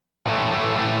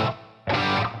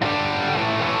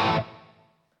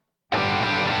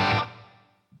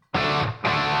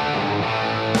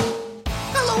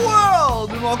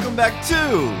welcome back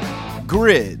to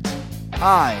Grid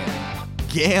Iron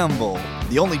Gamble,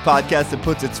 the only podcast that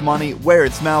puts its money where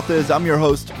its mouth is. I'm your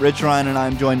host, Rich Ryan, and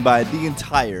I'm joined by the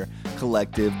entire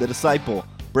collective, The Disciple,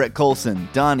 Brett Colson,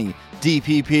 Donnie,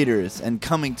 DP Peters, and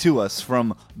coming to us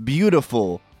from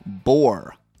beautiful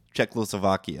Bor,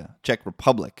 Czechoslovakia, Czech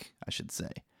Republic, I should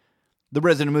say, the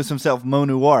resident moose himself, Mo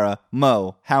Nuwara.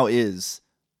 Mo, how is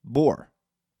Bor?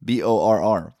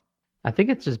 B-O-R-R. I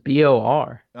think it's just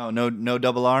B-O-R. Oh, no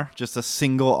double R? Just a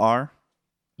single R?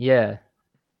 Yeah.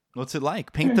 What's it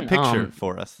like? Paint the picture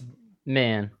for us.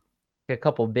 Man, a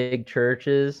couple big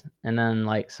churches and then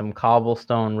like some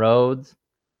cobblestone roads.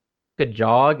 Good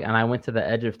jog, and I went to the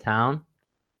edge of town,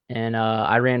 and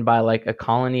I ran by like a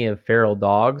colony of feral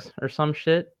dogs or some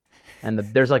shit, and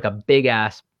there's like a big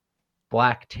ass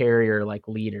black terrier like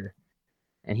leader,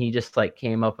 and he just like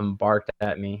came up and barked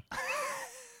at me.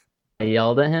 I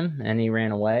yelled at him, and he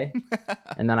ran away.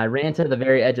 And then I ran to the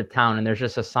very edge of town, and there's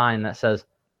just a sign that says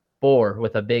Bor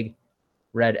with a big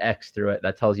red X through it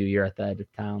that tells you you're at the edge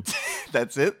of town.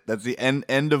 That's it? That's the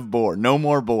end of Bor. No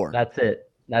more Bor. That's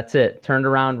it. Turned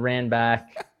around, ran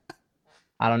back.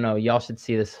 I don't know. Y'all should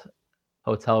see this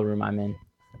hotel room I'm in.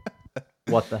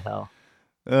 What the hell?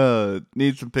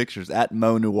 Need some pictures. At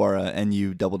Mo Nuwara,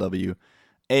 N-U-W-W-A-R-A-H.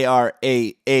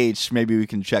 Maybe we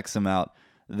can check some out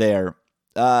there.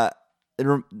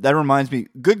 That reminds me,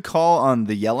 good call on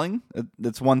the yelling.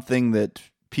 That's one thing that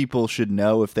people should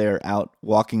know if they're out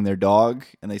walking their dog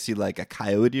and they see like a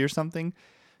coyote or something.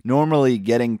 Normally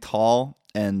getting tall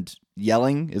and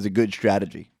yelling is a good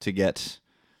strategy to get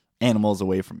animals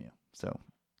away from you. So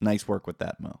nice work with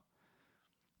that, Mo.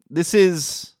 This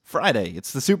is Friday.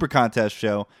 It's the Super Contest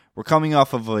show. We're coming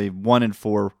off of a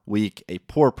 1-4 week, a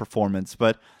poor performance,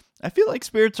 but I feel like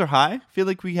spirits are high. I feel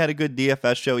like we had a good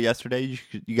DFS show yesterday.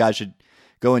 You guys should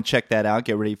go and check that out.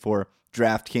 Get ready for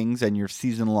DraftKings and your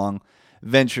season-long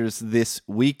ventures this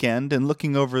weekend. And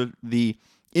looking over the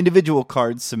individual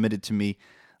cards submitted to me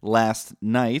last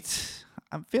night,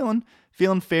 I'm feeling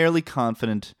fairly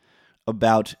confident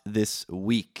about this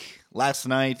week. Last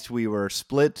night, we were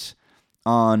split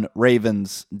on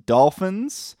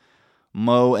Ravens-Dolphins.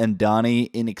 Mo and Donnie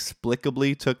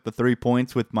inexplicably took the 3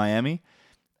 points with Miami,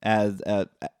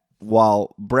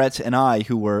 while Brett and I,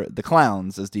 who were the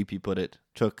clowns, as DP put it,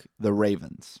 took the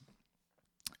Ravens.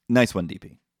 Nice one,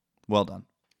 DP. Well done.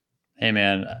 Hey,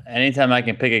 man, anytime I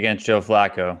can pick against Joe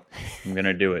Flacco, I'm going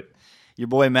to do it. Your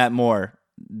boy Matt Moore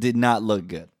did not look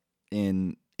good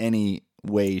in any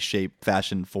way, shape,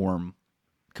 fashion, form.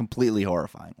 Completely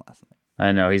horrifying last night.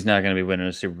 I know. He's not going to be winning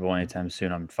a Super Bowl anytime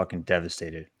soon. I'm fucking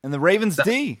devastated. And the Ravens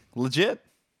D, legit.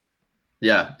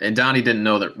 Yeah, and Donnie didn't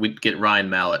know that we'd get Ryan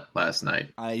Mallett last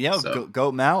night.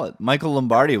 Goat Mallett. Michael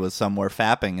Lombardi was somewhere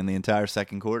fapping in the entire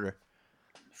second quarter.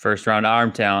 First round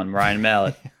arm talent, Ryan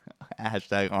Mallett.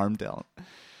 Hashtag arm talent. All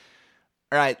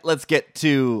right, let's get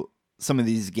to some of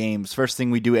these games. First thing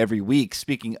we do every week,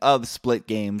 speaking of split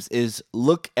games, is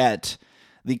look at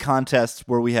the contests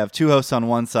where we have two hosts on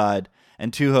one side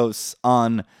and two hosts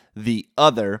on the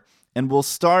other. And we'll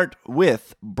start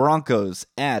with Broncos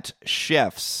at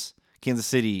Chiefs. Kansas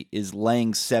City is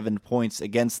laying 7 points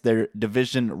against their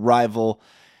division rival,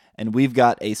 and we've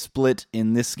got a split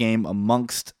in this game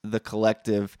amongst the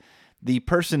collective. The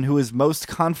person who is most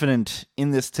confident in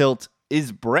this tilt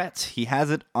is Brett. He has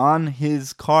it on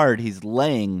his card. He's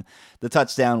laying the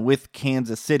touchdown with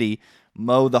Kansas City.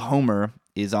 Mo, the homer,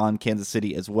 is on Kansas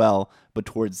City as well, but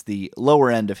towards the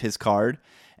lower end of his card.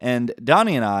 And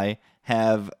Donnie and I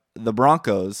have the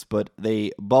Broncos, but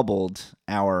they bubbled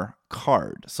our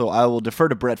card. So I will defer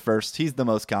to Brett first. He's the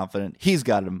most confident. He's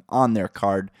got him on their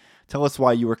card. Tell us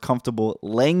why you were comfortable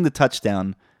laying the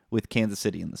touchdown with Kansas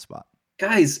City in the spot.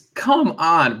 Guys, come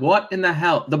on. What in the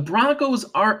hell? The Broncos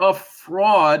are a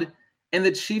fraud, and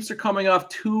the Chiefs are coming off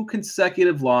 2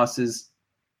 consecutive losses,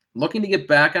 looking to get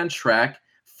back on track,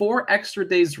 4 extra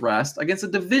days rest against a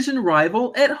division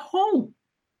rival at home.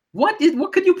 What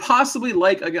could you possibly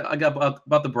like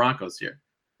about the Broncos here?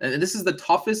 And this is the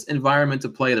toughest environment to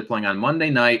play. They're playing on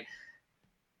Monday night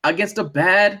against a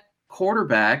bad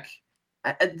quarterback.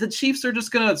 The Chiefs are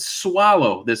just going to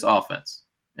swallow this offense.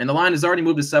 And the line has already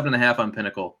moved to 7.5 on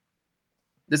Pinnacle.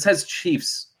 This has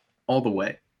Chiefs all the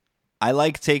way. I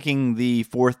like taking the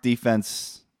fourth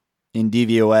defense in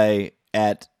DVOA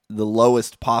at the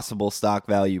lowest possible stock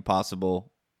value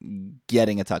possible,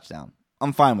 getting a touchdown.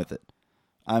 I'm fine with it.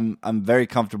 I'm very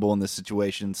comfortable in this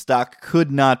situation. Stock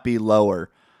could not be lower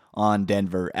on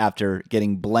Denver after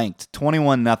getting blanked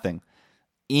 21-0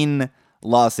 in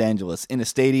Los Angeles in a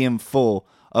stadium full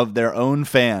of their own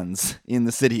fans in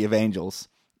the city of Angels.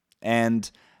 And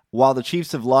while the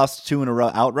Chiefs have lost 2 in a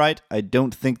row outright, I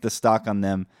don't think the stock on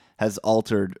them has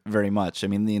altered very much. I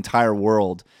mean, the entire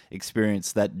world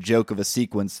experienced that joke of a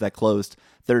sequence that closed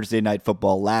Thursday Night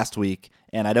Football last week,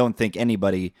 and I don't think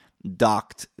anybody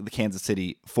docked the Kansas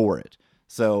City for it.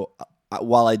 So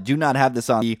while I do not have this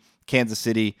on Kansas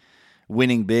City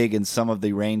winning big in some of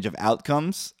the range of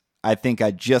outcomes, I think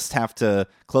I just have to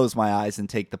close my eyes and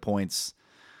take the points,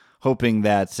 hoping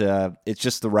that it's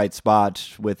just the right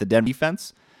spot with the Denver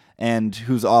defense and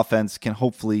whose offense can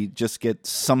hopefully just get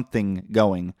something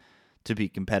going to be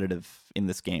competitive in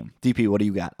this game. DP, what do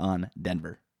you got on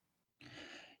Denver?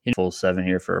 In full 7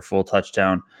 here for a full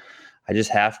touchdown. I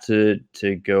just have to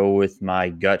go with my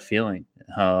gut feeling.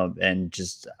 And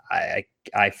just I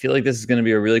feel like this is going to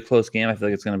be a really close game. I feel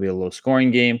like it's going to be a low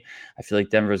scoring game. I feel like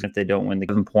Denver's, if they don't win the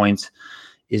 7 points,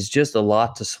 is just a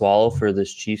lot to swallow for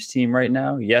this Chiefs team right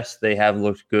now. Yes, they have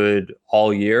looked good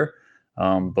all year,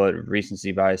 but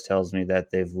recency bias tells me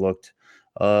that they've looked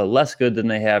less good than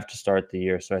they have to start the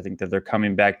year. So I think that they're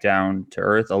coming back down to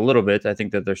earth a little bit. I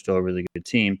think that they're still a really good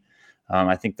team.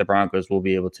 I think the Broncos will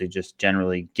be able to just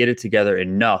generally get it together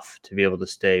enough to be able to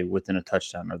stay within a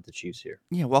touchdown of the Chiefs here.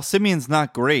 Yeah, while Simeon's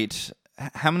not great,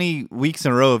 how many weeks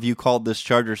in a row have you called this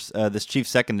Chiefs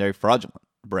secondary fraudulent,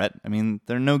 Brett? I mean,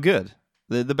 they're no good.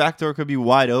 The back door could be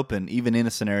wide open, even in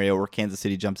a scenario where Kansas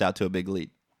City jumps out to a big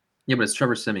lead. Yeah, but it's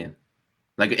Trevor Siemian.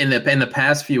 Like in the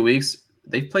past few weeks,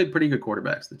 they've played pretty good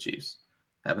quarterbacks, the Chiefs,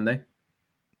 haven't they?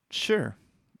 Sure,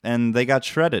 and they got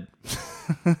shredded.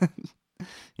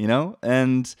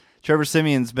 And Trevor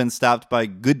Simeon's been stopped by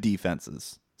good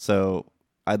defenses. So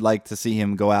I'd like to see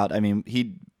him go out. I mean,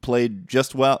 he played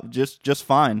just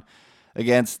fine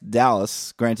against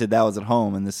Dallas. Granted, that was at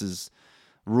home, and this is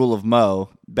rule of Mo.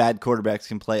 Bad quarterbacks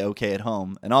can play okay at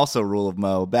home. And also rule of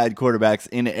Mo, bad quarterbacks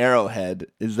in Arrowhead.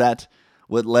 Is that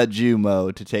what led you,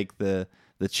 Mo, to take the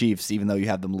Chiefs, even though you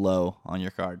have them low on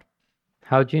your card?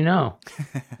 How'd you know?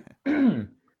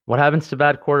 What happens to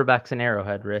bad quarterbacks in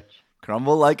Arrowhead, Rich?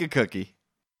 Crumble like a cookie.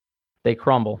 They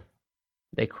crumble.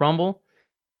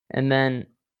 And then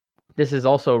this is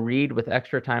also Reed with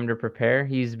extra time to prepare.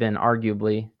 He's been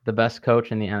arguably the best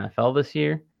coach in the NFL this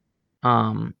year.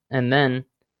 And then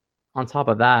on top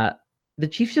of that, the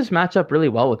Chiefs just match up really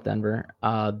well with Denver.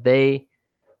 We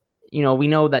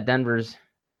know that Denver's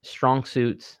strong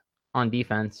suits on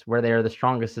defense, where they are the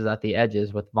strongest, is at the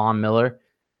edges with Von Miller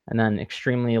and then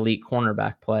extremely elite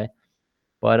cornerback play.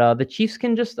 But the Chiefs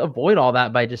can just avoid all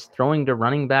that by just throwing to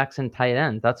running backs and tight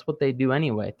ends. That's what they do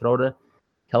anyway. Throw to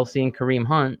Kelsey and Kareem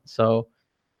Hunt. So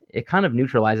it kind of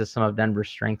neutralizes some of Denver's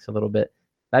strengths a little bit.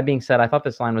 That being said, I thought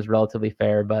this line was relatively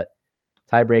fair, but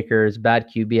tiebreakers, bad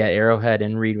QB at Arrowhead,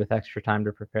 and Reed with extra time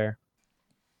to prepare.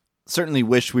 Certainly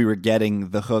wish we were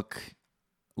getting the hook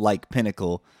like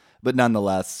Pinnacle, but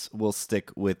nonetheless, we'll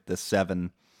stick with the 7.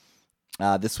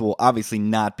 This will obviously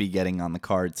not be getting on the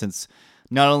card since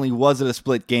not only was it a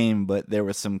split game, but there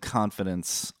was some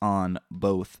confidence on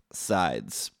both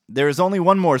sides. There is only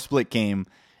one more split game,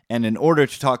 and in order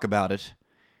to talk about it,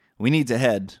 we need to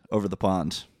head over the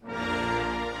pond.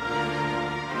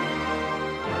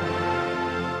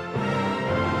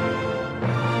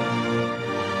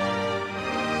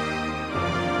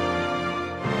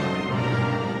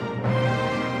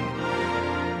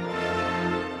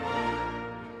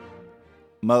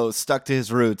 Mo stuck to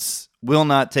his roots, will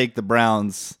not take the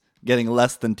Browns, getting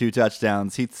less than 2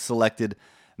 touchdowns. He selected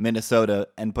Minnesota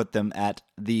and put them at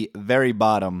the very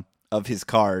bottom of his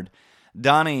card.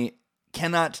 Donnie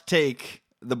cannot take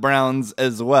the Browns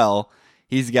as well.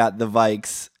 He's got the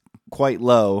Vikes quite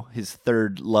low, his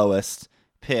 3rd lowest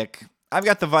pick. I've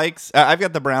got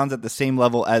the Browns at the same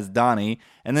level as Donnie.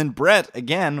 And then Brett,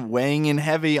 again, weighing in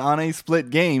heavy on a split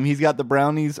game. He's got the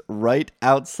Brownies right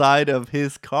outside of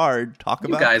his card. Talk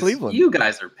about Cleveland. You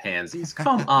guys are pansies.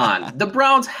 Come on. The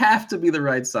Browns have to be the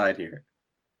right side here.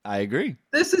 I agree.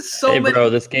 This is so bro,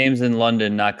 this game's in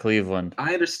London, not Cleveland.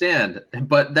 I understand.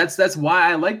 But that's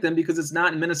why I like them, because it's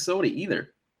not in Minnesota either.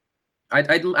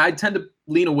 I tend to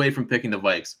lean away from picking the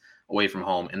Vikes away from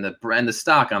home, and the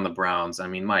stock on the Browns. I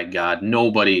mean, my God,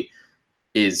 nobody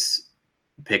is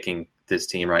picking this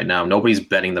team right now. Nobody's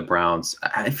betting the Browns.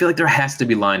 I feel like there has to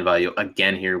be line value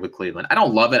again here with Cleveland. I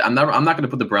don't love it. I'm not going to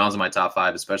put the Browns in my top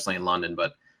 5, especially in London,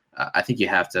 but I think you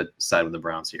have to side with the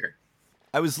Browns here.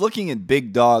 I was looking at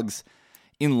big dogs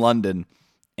in London,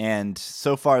 and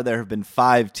so far there have been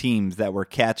 5 teams that were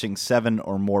catching 7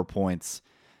 or more points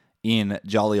in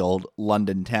jolly old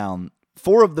London town.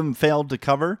 4 of them failed to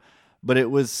cover, but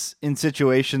it was in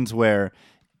situations where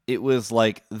it was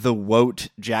like the Woat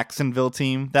Jacksonville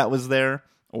team that was there,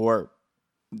 or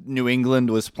New England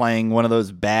was playing one of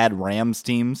those bad Rams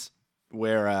teams.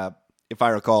 where, if I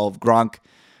recall, Gronk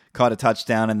caught a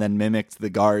touchdown and then mimicked the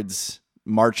guards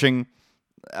marching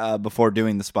before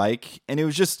doing the spike. And it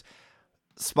was just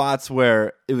spots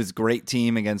where it was great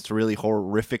team against a really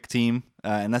horrific team.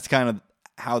 And that's kind of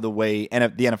how the way the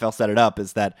NFL set it up,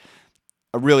 is that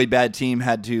a really bad team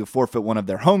had to forfeit one of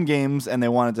their home games, and they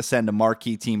wanted to send a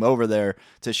marquee team over there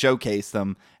to showcase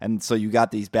them. And so you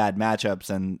got these bad matchups,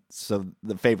 and so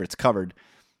the favorites covered.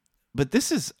 But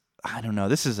this is, I don't know,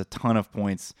 this is a ton of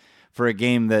points for a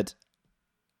game that,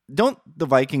 don't the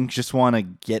Vikings just want to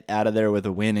get out of there with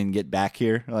a win and get back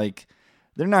here? Like,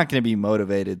 they're not going to be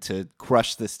motivated to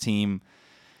crush this team,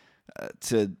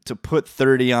 to put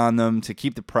 30 on them, to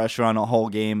keep the pressure on a whole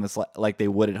game like they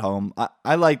would at home.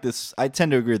 I like this. I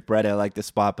tend to agree with Brett. I like this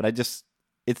spot, but it's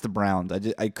the Browns.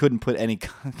 I couldn't put any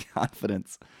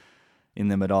confidence in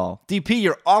them at all. DP,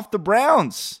 you're off the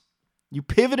Browns. You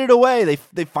pivoted away.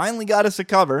 They finally got us a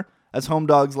cover as home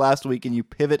dogs last week, and you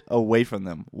pivot away from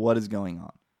them. What is going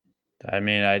on? I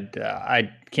mean, I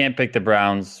can't pick the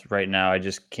Browns right now. I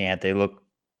just can't. They look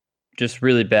just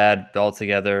really bad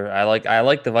altogether. I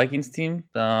like the Vikings team.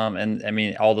 And I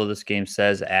mean, although this game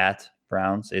says at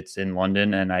Browns, it's in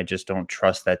London, and I just don't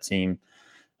trust that team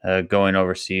going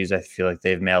overseas. I feel like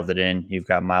they've mailed it in. You've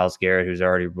got Myles Garrett, who's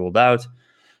already ruled out.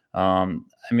 I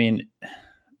mean,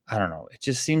 I don't know. It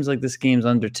just seems like this game's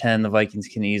under 10. The Vikings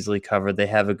can easily cover. They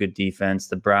have a good defense.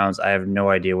 The Browns, I have no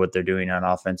idea what they're doing on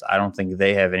offense. I don't think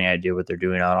they have any idea what they're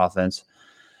doing on offense.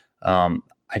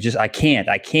 I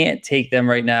can't take them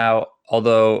right now,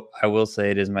 although I will say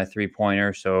it is my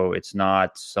 3-pointer, so it's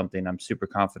not something I'm super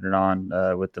confident on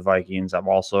with the Vikings. I'm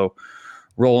also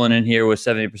rolling in here with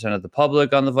 70% of the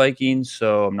public on the Vikings,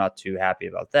 so I'm not too happy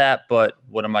about that. But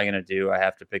what am I going to do? I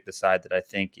have to pick the side that I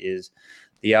think is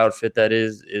the outfit that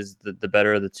is the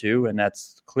better of the two, and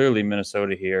that's clearly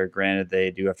Minnesota here. Granted, they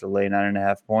do have to lay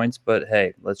 9.5 points, but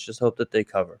hey, let's just hope that they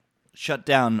cover. Shut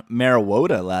down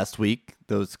Mariota last week,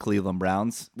 those Cleveland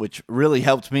Browns, which really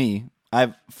helped me.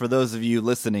 For those of you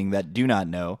listening that do not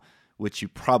know, which you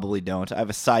probably don't, I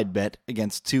have a side bet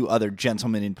against two other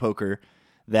gentlemen in poker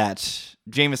that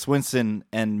Jameis Winston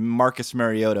and Marcus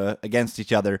Mariota against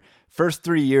each other, first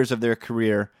 3 years of their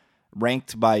career,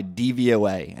 ranked by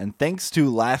DVOA. And thanks to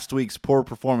last week's poor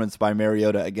performance by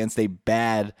Mariota against a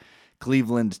bad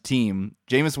Cleveland team,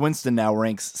 Jameis Winston now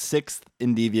ranks 6th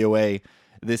in DVOA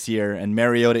this year, and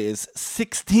Mariota is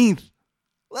 16th.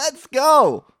 Let's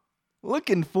go!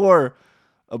 Looking for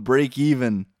a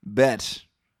break-even bet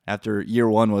after year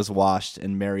one was washed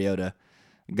and Mariota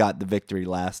got the victory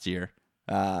last year.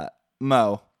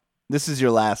 Mo, this is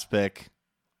your last pick.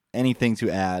 Anything to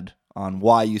add on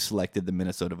why you selected the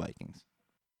Minnesota Vikings?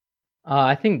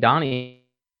 I think Donnie,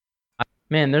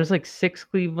 man, there's like 6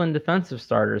 Cleveland defensive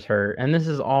starters hurt, and this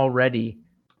is already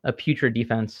a putrid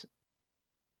defense.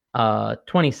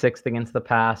 26th against the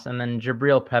pass, and then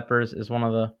Jabril Peppers is one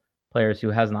of the players who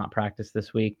has not practiced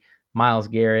this week. Myles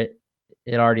Garrett,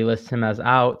 it already lists him as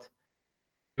out.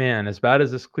 Man, as bad as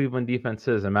this Cleveland defense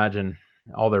is, imagine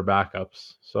all their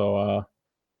backups. So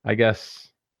I guess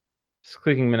it's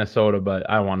clicking Minnesota, but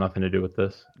I want nothing to do with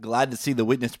this. Glad to see the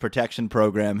witness protection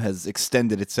program has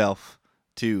extended itself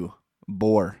to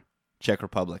Bor, Czech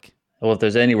Republic. Well, if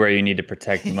there's anywhere you need to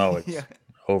protect Mo, it's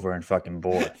over in fucking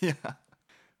Bor. Yeah.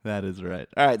 That is right.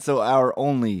 All right, so our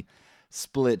only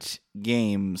split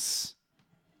games,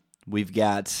 we've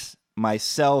got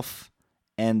myself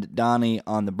and Donnie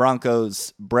on the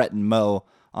Broncos, Brett and Mo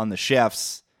on the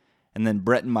Chefs, and then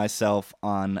Brett and myself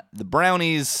on the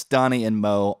Brownies, Donnie and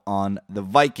Mo on the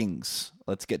Vikings.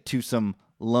 Let's get to some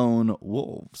lone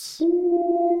wolves.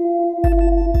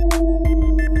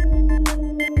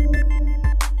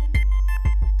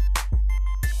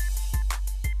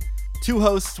 Two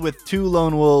hosts with two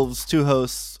lone wolves, two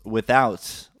hosts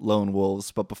without lone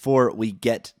wolves. But before we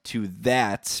get to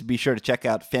that, be sure to check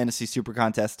out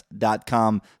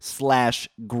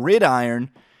fantasysupercontest.com/gridiron,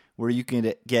 where you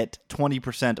can get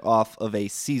 20% off of a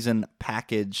season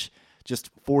package,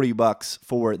 just $40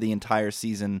 for the entire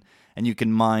season. And you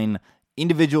can mine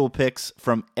individual picks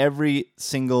from every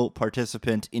single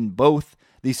participant in both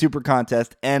the Super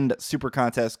Contest and Super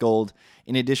Contest Gold,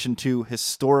 in addition to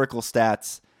historical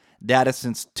stats, data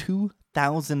since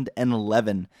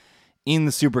 2011 in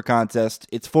the Super Contest.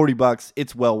 It's $40.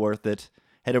 It's well worth it.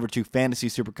 Head over to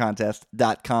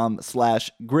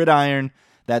fantasysupercontest.com/gridiron.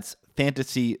 That's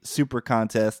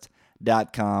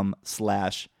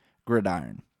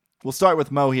fantasysupercontest.com/gridiron. We'll start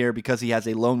with Mo here because he has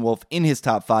a lone wolf in his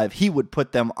top 5. He would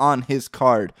put them on his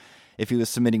card if he was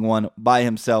submitting one by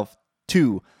himself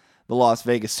to the Las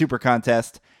Vegas Super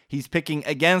Contest. He's picking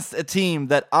against a team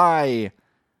that I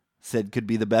said could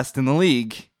be the best in the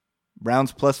league,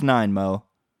 Browns +9, Mo.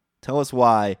 Tell us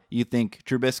why you think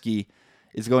Trubisky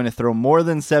is going to throw more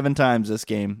than 7 times this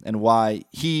game and why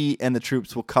he and the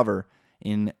troops will cover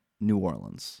in New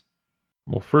Orleans.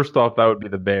 Well, first off, that would be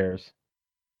the Bears.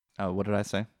 Oh, what did I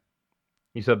say?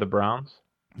 You said the Browns?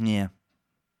 Yeah.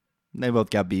 They both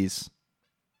got Bs.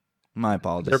 My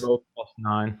apologies. They're both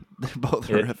 +9. They're both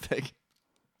Yeah. horrific.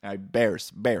 All right,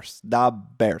 Bears. The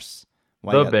Bears.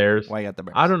 Bears. Why you got the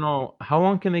Bears? I don't know. How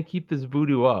long can they keep this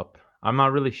voodoo up? I'm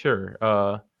not really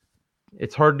sure.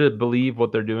 It's hard to believe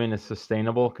what they're doing is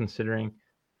sustainable considering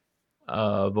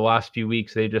the last few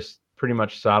weeks they just pretty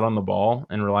much sat on the ball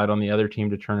and relied on the other team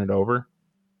to turn it over.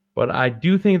 But I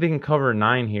do think they can cover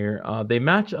 9 here. They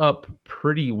match up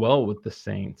pretty well with the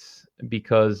Saints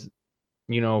because,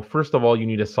 first of all, you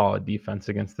need a solid defense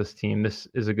against this team. This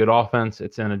is a good offense.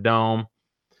 It's in a dome.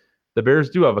 The Bears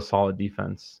do have a solid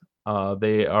defense.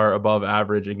 They are above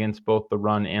average against both the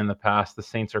run and the pass. The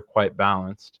Saints are quite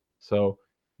balanced. So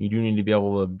you do need to be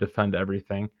able to defend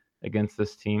everything against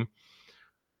this team.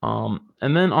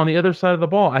 And then on the other side of the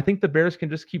ball, I think the Bears can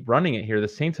just keep running it here. The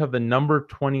Saints have the number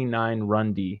 29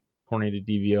 run D, according to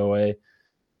DVOA.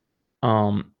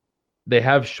 They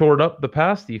have shored up the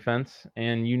pass defense,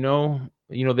 and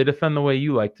they defend the way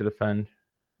you like to defend,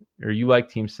 or you like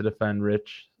teams to defend,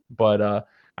 Rich. But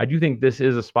I do think this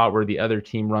is a spot where the other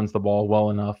team runs the ball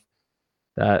well enough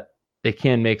that they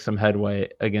can make some headway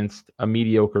against a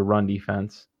mediocre run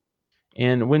defense.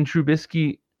 And when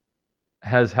Trubisky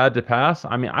has had to pass,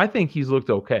 I think he's looked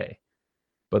okay,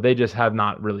 but they just have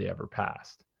not really ever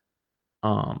passed.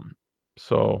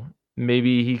 So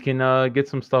maybe he can get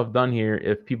some stuff done here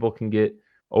if people can get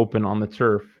open on the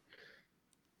turf.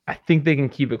 I think they can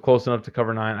keep it close enough to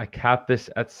cover 9. I capped this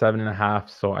at 7.5,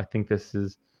 so I think this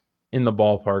is in the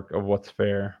ballpark of what's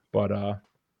fair. But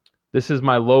this is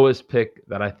my lowest pick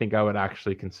that I think I would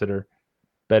actually consider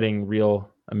betting real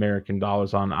American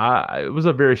dollars on. It was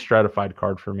a very stratified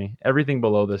card for me. Everything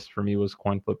below this for me was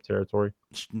coin flip territory.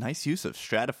 Nice use of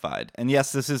stratified. And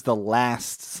yes, this is the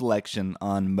last selection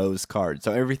on Mo's card.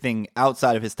 So everything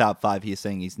outside of his top 5, he is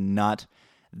saying he's not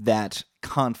that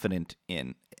confident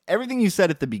in. Everything you said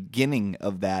at the beginning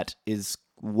of that is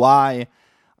why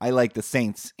I like the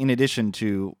Saints, in addition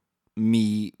to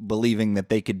me believing that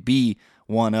they could be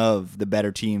one of the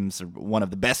better teams or one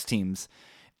of the best teams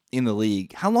in the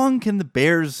league. How long can the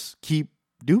Bears keep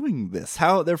doing this?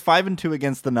 They're 5-2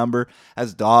 against the number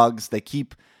as dogs. They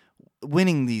keep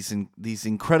winning these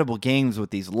incredible games with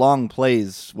these long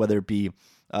plays, whether it be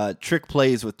trick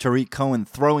plays with Tariq Cohen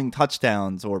throwing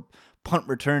touchdowns or punt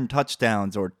return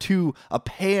touchdowns or a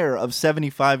pair of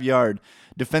 75-yard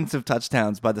defensive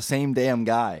touchdowns by the same damn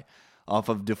guy off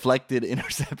of deflected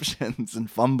interceptions and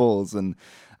fumbles. And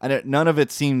none of it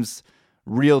seems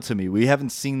real to me. We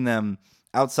haven't seen them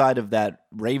outside of that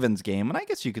Ravens game, and I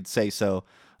guess you could say so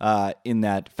in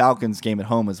that Falcons game at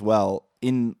home as well,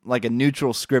 in like a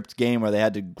neutral script game where they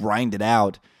had to grind it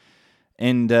out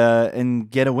and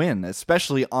get a win,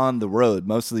 especially on the road.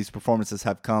 Most of these performances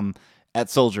have come at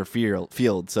Soldier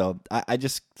Field, so I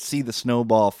just see the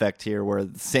snowball effect here where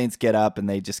the Saints get up and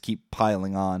they just keep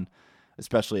piling on,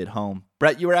 especially at home.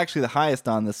 Brett, you were actually the highest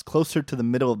on this, closer to the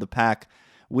middle of the pack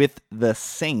with the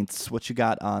Saints. What you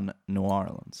got on New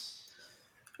Orleans?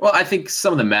 Well, I think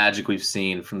some of the magic we've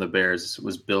seen from the Bears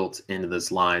was built into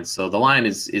this line. So the line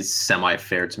is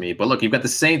semi-fair to me. But look, you've got the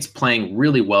Saints playing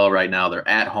really well right now. They're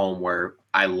at home where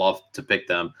I love to pick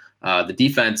them. The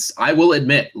defense, I will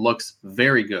admit, looks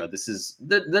very good.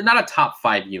 They're not a top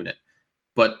 5 unit,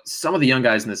 but some of the young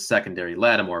guys in the secondary,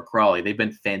 Lattimore, Crawley, they've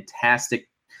been fantastic.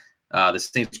 The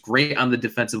Saints great on the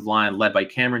defensive line, led by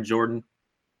Cameron Jordan,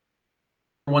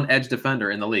 one edge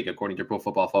defender in the league, according to Pro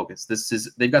Football Focus.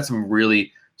 They've got some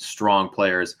really strong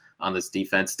players on this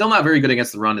defense. Still not very good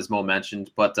against the run, as Mo mentioned,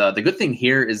 but the good thing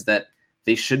here is that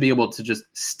they should be able to just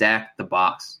stack the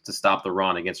box to stop the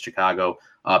run against Chicago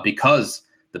because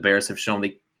the Bears have shown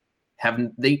they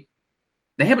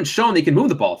haven't shown they can move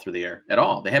the ball through the air at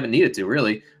all. They haven't needed to,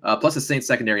 really. Plus, the Saints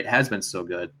secondary has been so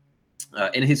good.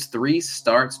 In his 3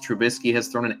 starts, Trubisky has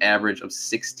thrown an average of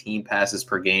 16 passes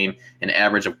per game, an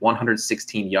average of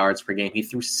 116 yards per game. He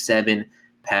threw 7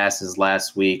 passes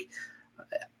last week.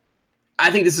 I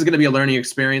think this is going to be a learning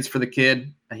experience for the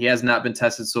kid. He has not been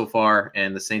tested so far,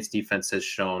 and the Saints defense has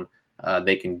shown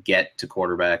they can get to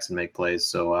quarterbacks and make plays.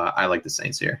 So I like the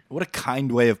Saints here. What a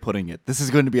kind way of putting it. This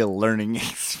is going to be a learning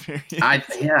experience.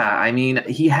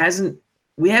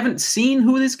 We haven't seen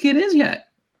who this kid is yet.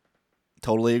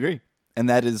 Totally agree. And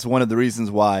that is one of the reasons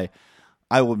why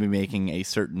I will be making a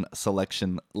certain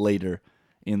selection later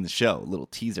in the show. A little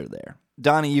teaser there.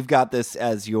 Donnie, you've got this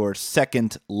as your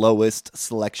second lowest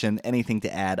selection. Anything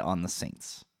to add on the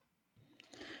Saints?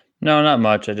 No, not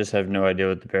much. I just have no idea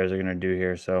what the Bears are going to do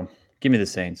here. So give me the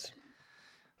Saints.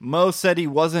 Mo said he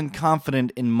wasn't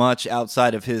confident in much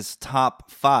outside of his top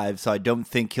 5, so I don't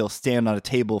think he'll stand on a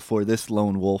table for this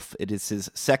lone wolf. It is his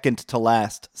second to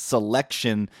last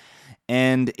selection,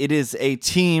 and it is a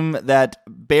team that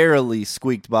barely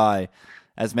squeaked by,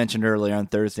 as mentioned earlier on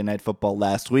Thursday Night Football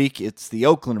last week. It's the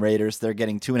Oakland Raiders. They're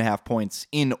getting 2.5 points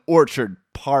in Orchard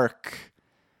Park.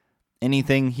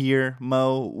 Anything here,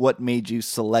 Mo? What made you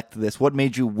select this? What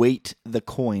made you weight the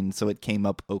coin so it came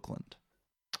up Oakland?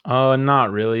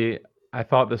 Not really. I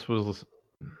thought this was,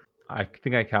 I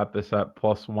think I capped this at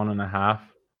 +1.5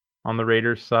 on the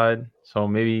Raiders side. So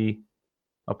maybe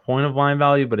a point of line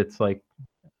value, but it's like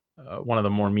one of the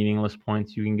more meaningless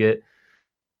points you can get.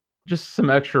 Just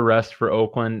some extra rest for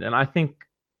Oakland. And I think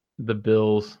the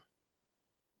Bills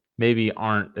maybe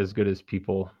aren't as good as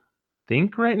people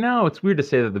think right now. It's weird to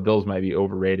say that the Bills might be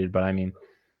overrated, but I mean,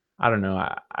 I don't know.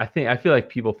 I feel like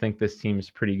people think this team is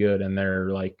pretty good and they're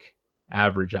like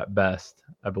average at best,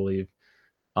 I believe.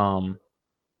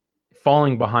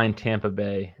 Falling behind Tampa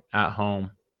Bay at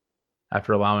home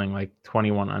after allowing like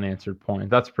 21 unanswered points,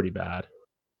 that's pretty bad.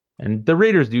 And the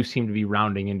Raiders do seem to be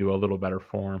rounding into a little better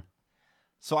form.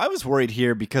 So I was worried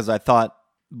here because I thought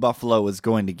Buffalo was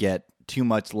going to get too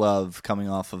much love coming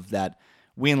off of that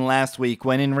win last week,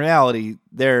 when in reality,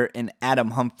 they're an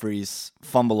Adam Humphries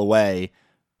fumble away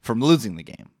from losing the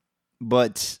game.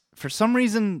 But for some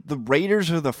reason, the Raiders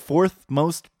are the 4th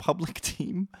most public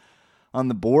team on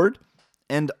the board.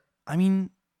 And, I mean,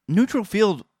 neutral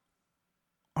field,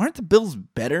 aren't the Bills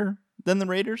better than the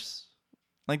Raiders?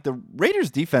 Like, the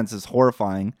Raiders' defense is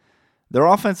horrifying. Their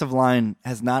offensive line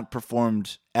has not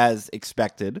performed as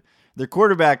expected. Their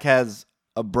quarterback has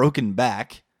a broken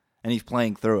back, and he's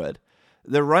playing through it.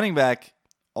 Their running back,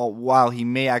 while he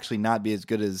may actually not be as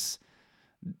good as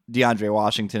DeAndre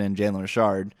Washington and Jalen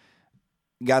Richard,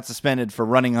 got suspended for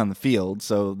running on the field,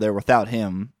 so they're without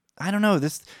him. I don't know.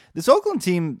 This Oakland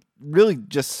team really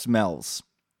just smells.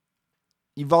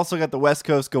 You've also got the West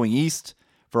Coast going east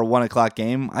for a 1 o'clock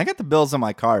game. I got the Bills on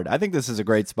my card. I think this is a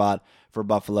great spot for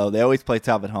Buffalo. They always play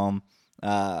tough at home.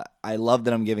 I love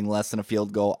that I'm giving less than a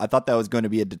field goal. I thought that was going to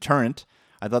be a deterrent.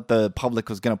 I thought the public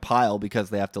was going to pile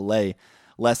because they have to lay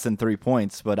less than 3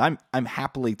 points, but I'm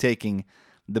happily taking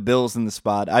the Bills in the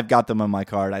spot. I've got them on my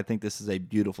card. I think this is a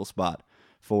beautiful spot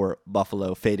for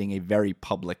Buffalo, fading a very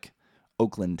public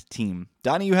Oakland team.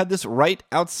 Donnie, you had this right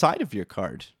outside of your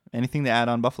card. Anything to add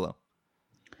on Buffalo?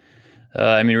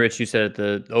 I mean, Rich, you said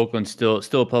the Oakland's still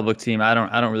a public team. I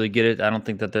don't really get it. I don't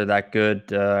think that they're that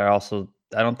good. I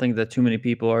don't think that too many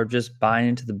people are just buying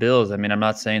into the Bills. I mean, I'm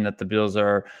not saying that the Bills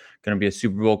are going to be a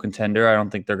Super Bowl contender. I don't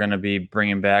think they're going to be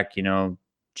bringing back,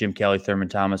 Jim Kelly, Thurman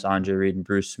Thomas, Andre Reed, and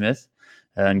Bruce Smith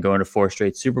and going to 4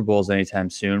 straight Super Bowls anytime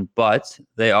soon. But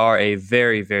they are a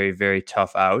very, very, very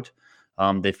tough out.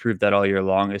 They've proved that all year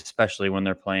long, especially when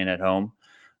they're playing at home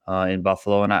in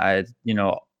Buffalo.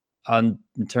 And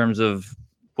in terms of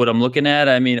what I'm looking at,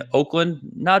 I mean, Oakland,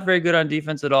 not very good on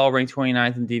defense at all, ranked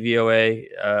 29th in DVOA.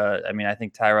 I mean, I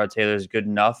think Tyrod Taylor is good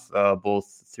enough,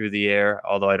 both through the air,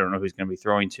 although I don't know who he's going to be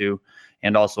throwing to,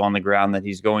 and also on the ground, that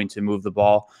he's going to move the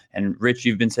ball. And Rich,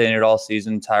 you've been saying it all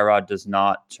season, Tyrod does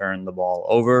not turn the ball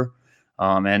over.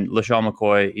 And LaShawn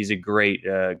McCoy, he's a great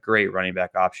running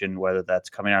back option, whether that's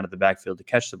coming out of the backfield to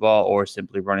catch the ball or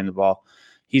simply running the ball.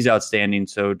 He's outstanding.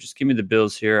 So just give me the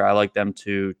Bills here. I like them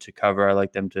to cover. I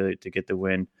like them to get the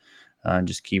win. And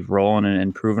just keep rolling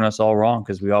and proving us all wrong,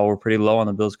 because we all were pretty low on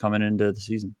the Bills coming into the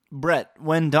season. Brett,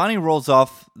 when Donnie rolls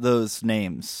off those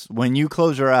names, when you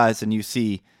close your eyes and you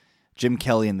see Jim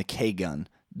Kelly and the K-Gun,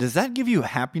 does that give you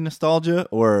happy nostalgia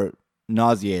or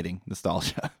nauseating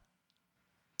nostalgia?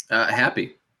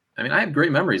 Happy. I mean, I have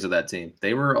great memories of that team.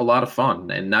 They were a lot of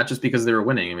fun, and not just because they were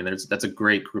winning. I mean, that's a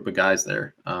great group of guys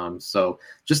there. So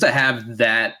just to have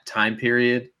that time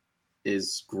period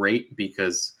is great,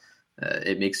 because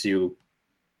it makes you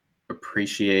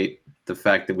appreciate the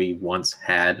fact that we once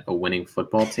had a winning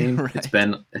football team. Right. It's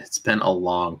been a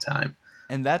long time.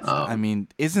 And that's, I mean,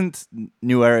 isn't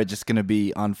New Era just going to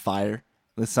be on fire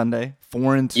this Sunday?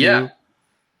 4-2. Yeah,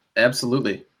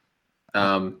 absolutely.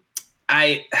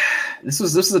 This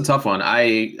is a tough one.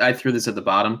 I threw this at the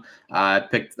bottom. I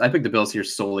picked the Bills here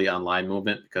solely on line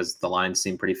movement because the lines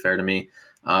seem pretty fair to me.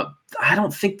 I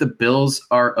don't think the Bills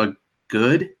are a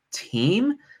good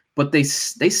team, but they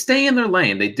stay in their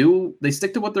lane. They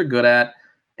stick to what they're good at,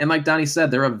 and like Donnie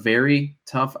said, they're a very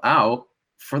tough out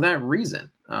for that reason.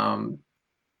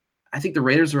 I think the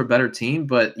Raiders are a better team,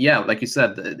 but yeah, like you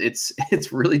said,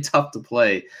 it's really tough to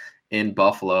play in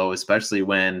Buffalo, especially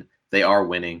when they are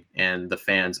winning and the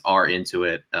fans are into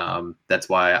it. That's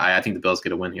why I think the Bills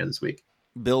get a win here this week.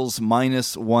 Bills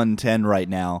minus 110 right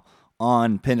now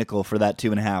on Pinnacle for that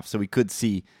 2.5, so we could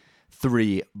see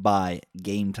 3 by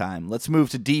game time. Let's move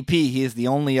to DP. He is the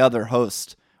only other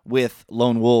host with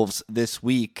Lone Wolves this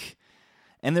week,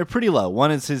 and they're pretty low.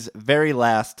 One is his very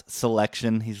last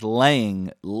selection. He's laying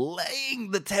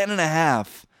the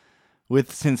 10.5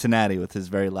 with Cincinnati with his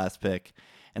very last pick.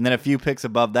 And then a few picks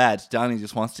above that, Donnie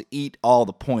just wants to eat all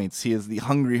the points. He is the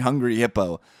hungry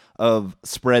hippo of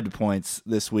spread points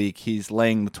this week. He's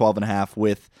laying the 12.5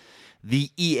 with the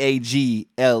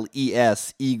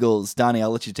EAGLES Eagles. Donnie,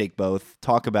 I'll let you take both.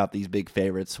 Talk about these big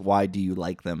favorites. Why do you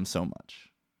like them so much?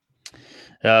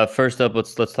 First up,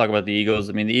 let's talk about the Eagles.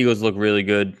 I mean, the Eagles look really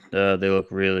good. They look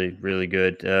really, really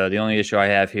good. The only issue I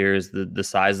have here is the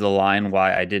size of the line,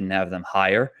 why I didn't have them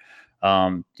higher.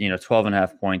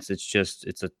 12.5 points.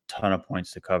 It's a ton of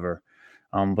points to cover.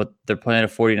 But they're playing a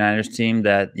 49ers team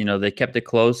that, they kept it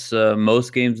close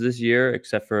most games this year,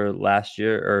 except for last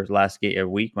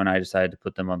week when I decided to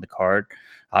put them on the card.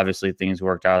 Obviously, things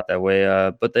worked out that way.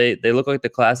 But they look like the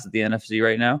class of the NFC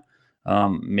right now.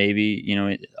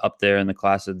 Maybe, up there in the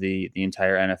class of the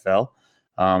entire NFL.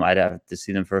 I'd have to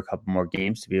see them for a couple more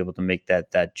games to be able to make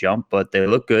that jump, but they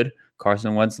look good.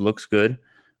 Carson Wentz looks good.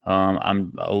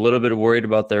 I'm a little bit worried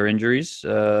about their injuries.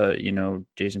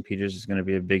 Jason Peters is going to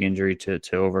be a big injury to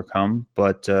overcome,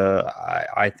 but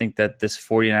I think that this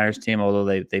 49ers team, although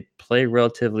they play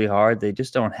relatively hard, they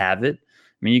just don't have it.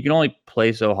 I mean, you can only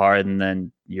play so hard and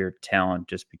then your talent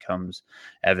just becomes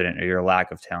evident, or your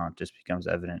lack of talent just becomes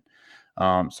evident.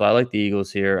 So I like the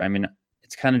Eagles here. I mean,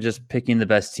 it's kind of just picking the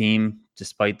best team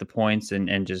despite the points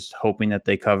and just hoping that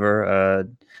they cover.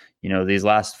 These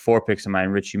last 4 picks of mine,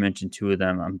 Rich, you mentioned 2 of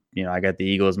them. I got the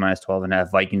Eagles minus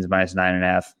 12.5, Vikings minus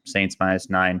 9.5, Saints minus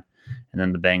 9, and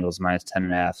then the Bengals minus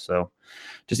 10.5. So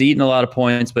just eating a lot of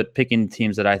points, but picking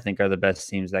teams that I think are the best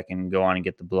teams that can go on and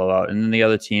get the blowout. And then the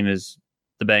other team is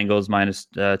the Bengals minus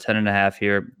 10.5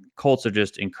 here. Colts are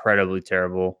just incredibly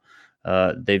terrible.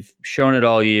 They've shown it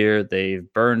all year.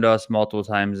 They've burned us multiple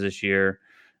times this year.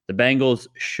 The Bengals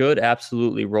should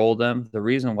absolutely roll them. The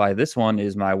reason why this one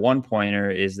is my 1-pointer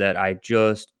is that I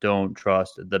just don't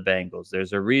trust the Bengals.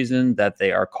 There's a reason that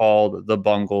they are called the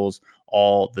Bungles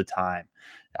all the time.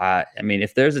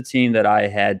 If there's a team that I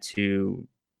had to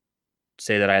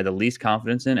say that I had the least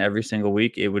confidence in every single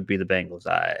week, it would be the Bengals.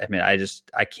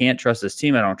 I can't trust this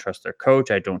team. I don't trust their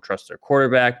coach. I don't trust their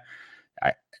quarterback.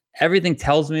 Everything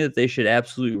tells me that they should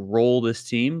absolutely roll this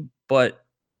team, but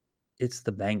it's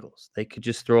the Bengals. They could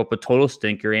just throw up a total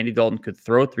stinker. Andy Dalton could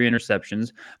throw 3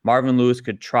 interceptions. Marvin Lewis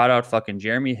could trot out fucking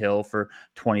Jeremy Hill for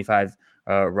 25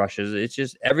 rushes. It's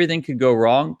just everything could go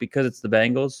wrong because it's the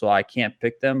Bengals, so I can't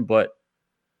pick them. But,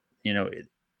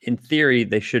 in theory,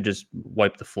 they should just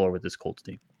wipe the floor with this Colts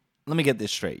team. Let me get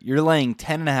this straight. You're laying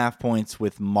 10.5 points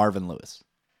with Marvin Lewis.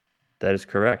 That is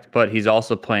correct. But he's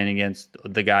also playing against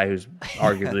the guy who's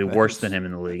arguably worse than him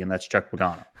in the league, and that's Chuck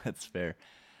Pagano. That's fair.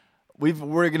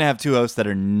 We're going to have 2 hosts that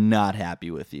are not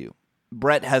happy with you.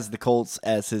 Brett has the Colts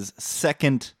as his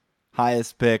second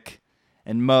highest pick,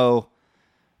 and Mo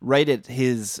right at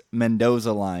his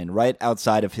Mendoza line, right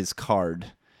outside of his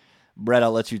card. Brett,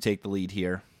 I'll let you take the lead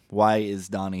here. Why is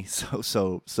Donnie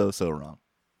so wrong?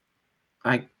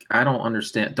 I don't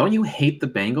understand. Don't you hate the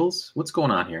Bengals? What's going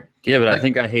on here? Yeah, but I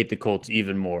think I hate the Colts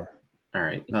even more. All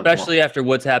right. Especially after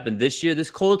what's happened this year.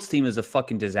 This Colts team is a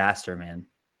fucking disaster, man.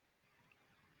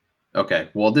 Okay.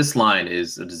 Well, this line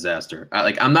is a disaster.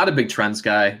 I'm not a big trends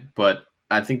guy, but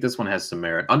I think this one has some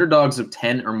merit. Underdogs of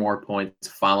 10 or more points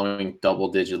following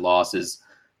double-digit losses,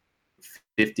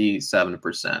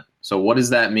 57%. So what does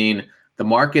that mean? The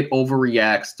market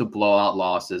overreacts to blowout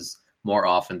losses more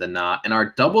often than not. And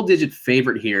our double-digit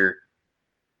favorite here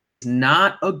is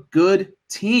not a good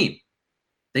team.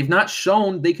 They've not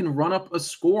shown they can run up a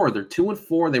score. They're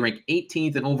 2-4. They rank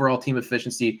 18th in overall team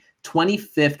efficiency,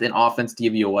 25th in offense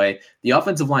DVOA. The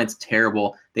offensive line's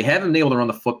terrible. They haven't been able to run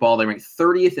the football. They rank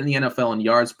 30th in the NFL in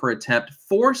yards per attempt,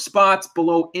 4 spots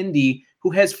below Indy, who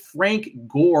has Frank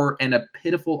Gore and a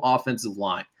pitiful offensive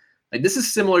line. This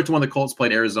is similar to when the Colts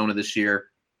played Arizona this year,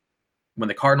 when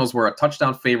the Cardinals were a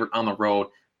touchdown favorite on the road,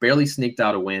 barely sneaked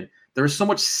out a win. There was so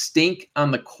much stink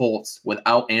on the Colts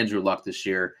without Andrew Luck this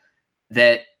year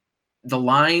that the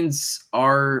lines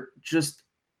are just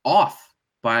off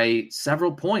by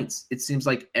several points. It seems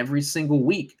like every single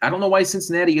week. I don't know why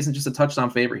Cincinnati isn't just a touchdown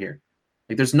favorite here.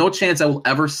 There's no chance I will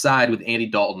ever side with Andy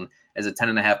Dalton as a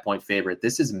 10.5 point favorite.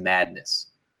 This is madness.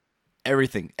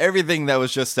 Everything that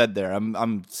was just said there.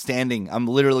 I'm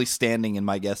literally standing in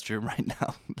my guest room right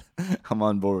now. I'm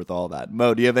on board with all that.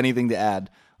 Mo, do you have anything to add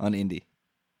on Indy?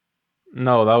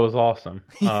 No, that was awesome.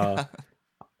 Yeah.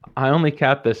 I only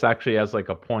capped this actually as like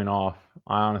a point off.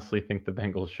 I honestly think the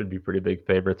Bengals should be pretty big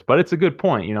favorites, but it's a good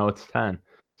point. It's 10.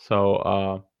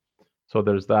 So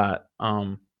there's that.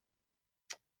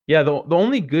 Yeah, the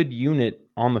only good unit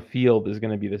on the field is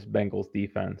going to be this Bengals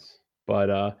defense,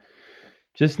 but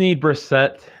just need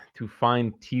Brissett to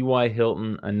find T.Y.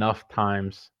 Hilton enough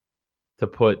times to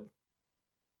put,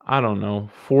 I don't know,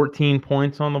 14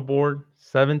 points on the board,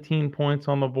 17 points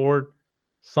on the board,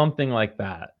 something like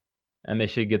that. And they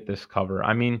should get this cover.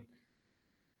 I mean,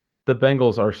 the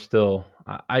Bengals are still,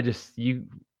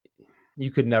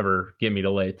 you could never get me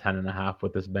to lay 10.5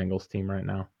 with this Bengals team right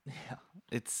now. Yeah,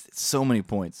 it's so many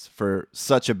points for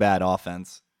such a bad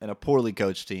offense and a poorly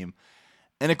coached team.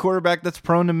 And a quarterback that's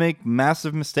prone to make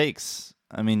massive mistakes.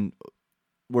 I mean,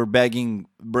 we're begging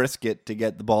Brisket to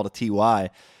get the ball to T.Y.,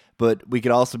 but we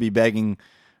could also be begging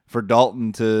for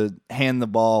Dalton to hand the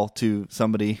ball to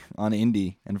somebody on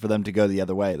Indy and for them to go the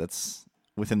other way. That's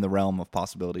within the realm of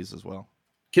possibilities as well.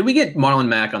 Can we get Marlon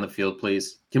Mack on the field,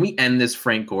 please? Can we end this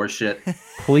Frank Gore shit?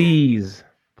 Please.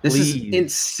 This is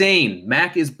insane.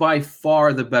 Mack is by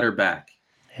far the better back.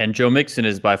 And Joe Mixon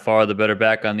is by far the better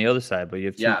back on the other side, but you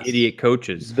have two idiot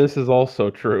coaches. This is also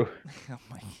true. Oh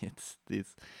my,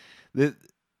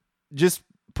 just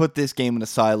put this game in a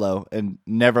silo and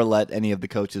never let any of the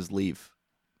coaches leave.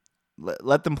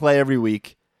 Let them play every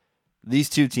week. These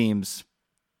two teams,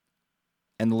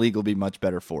 and the league will be much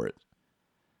better for it.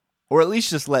 Or at least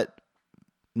just let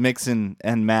Mixon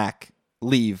and Mack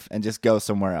leave and just go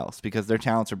somewhere else because their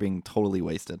talents are being totally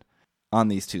wasted on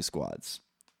these two squads.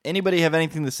 Anybody have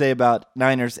anything to say about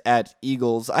Niners at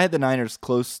Eagles? I had the Niners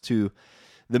close to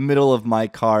the middle of my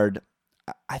card.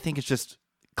 I think it's just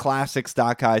classic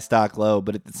stock high, stock low,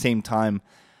 but at the same time,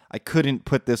 I couldn't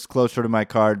put this closer to my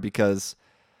card because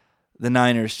the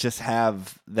Niners just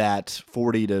have that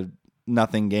 40-0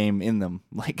 game in them,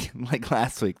 like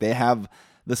last week. They have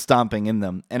the stomping in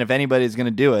them. And if anybody's going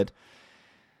to do it,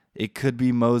 it could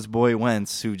be Mo's boy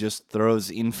Wentz, who just throws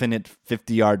infinite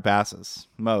 50-yard passes.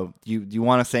 Mo, do you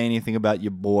want to say anything about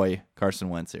your boy Carson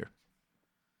Wentz here?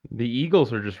 The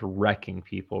Eagles are just wrecking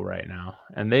people right now.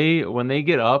 And when they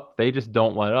get up, they just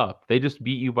don't let up. They just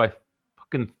beat you by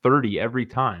fucking 30 every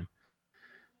time.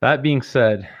 That being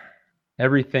said,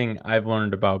 everything I've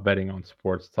learned about betting on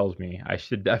sports tells me I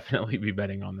should definitely be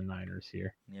betting on the Niners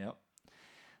here. Yep.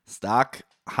 Stock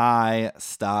high,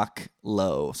 stock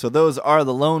low. So those are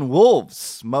the lone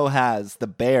wolves. Mo has the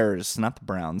Bears, not the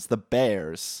Browns, the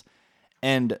Bears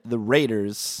and the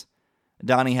Raiders.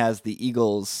 Donnie has the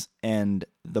Eagles and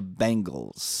the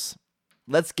Bengals.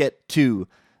 Let's get to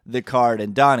the card.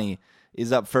 And Donnie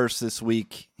is up first this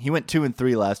week. He went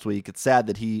 2-3 last week. It's sad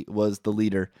that he was the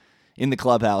leader in the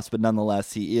clubhouse, but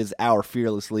nonetheless, he is our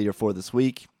fearless leader for this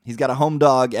week. He's got a home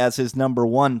dog as his number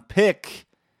one pick.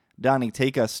 Donnie,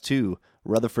 take us to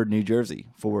Rutherford, New Jersey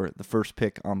for the first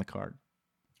pick on the card.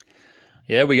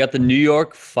 Yeah, we got the New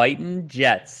York Fighting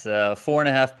Jets,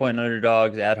 4.5-point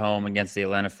underdogs at home against the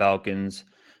Atlanta Falcons.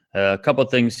 A couple of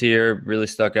things here really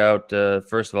stuck out.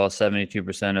 First of all,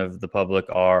 72% of the public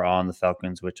are on the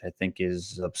Falcons, which I think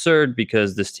is absurd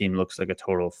because this team looks like a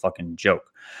total fucking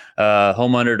joke.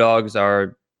 Home underdogs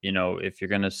are, if you're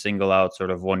going to single out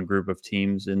sort of one group of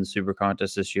teams in the Super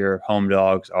Contest this year, home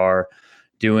dogs are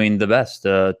doing the best.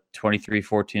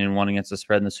 23-14-1 against the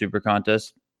spread in the Super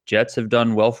Contest. Jets have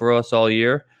done well for us all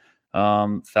year.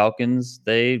 Falcons,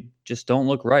 they just don't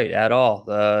look right at all.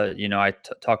 I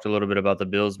talked a little bit about the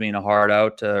Bills being a hard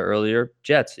out earlier.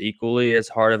 Jets, equally as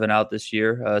hard of an out this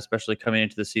year, especially coming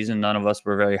into the season. None of us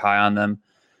were very high on them.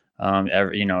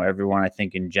 Everyone, I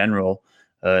think, in general,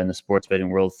 in the sports betting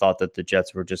world thought that the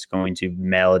Jets were just going to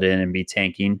mail it in and be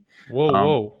tanking.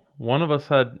 Whoa. One of us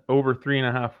had over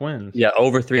 3.5 wins. Yeah,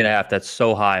 over 3.5. That's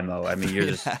so high, Mo. I mean, you're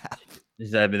just...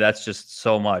 that's just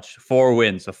so much. 4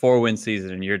 wins, a 4-win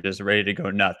season, and you're just ready to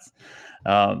go nuts.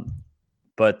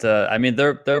 But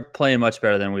they're playing much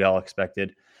better than we all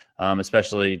expected,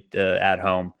 especially at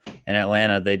home. And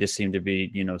Atlanta, they just seem to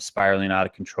be, spiraling out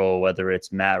of control. Whether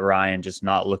it's Matt Ryan just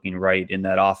not looking right in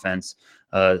that offense,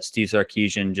 Steve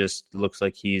Sarkisian just looks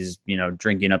like he's,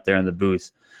 drinking up there in the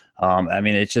booth.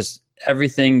 It's just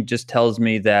everything just tells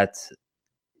me that.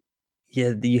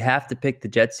 Yeah, you have to pick the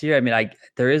Jets here.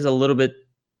 There is a little bit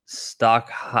stock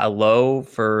high low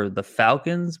for the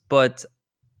Falcons, but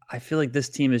I feel like this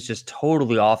team is just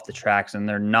totally off the tracks and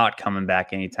they're not coming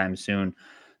back anytime soon.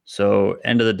 So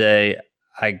end of the day,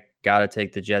 I got to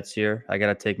take the Jets here. I got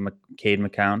to take Cade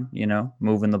McCown,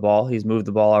 moving the ball. He's moved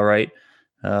the ball all right.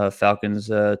 Falcons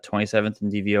 27th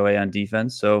in DVOA on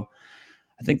defense. So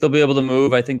I think they'll be able to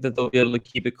move. I think that they'll be able to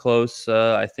keep it close.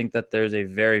 I think that there's a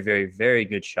very, very, very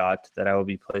good shot that I will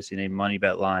be placing a money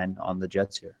bet line on the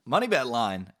Jets here. Money bet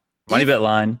line. Money bet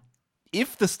line.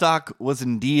 If the stock was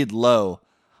indeed low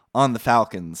on the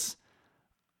Falcons,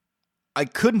 I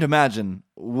couldn't imagine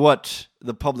what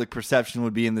the public perception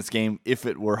would be in this game if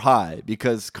it were high,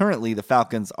 because currently the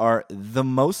Falcons are the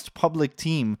most public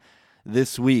team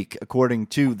this week, according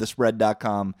to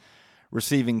thespread.com,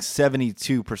 receiving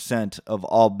 72% of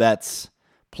all bets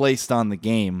placed on the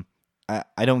game.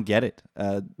 I don't get it.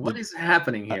 What is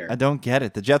happening here? I don't get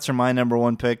it. The Jets are my number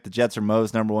one pick. The Jets are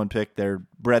Mo's number one pick. They're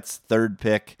Brett's third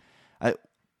pick.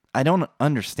 I don't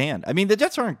understand. I mean, the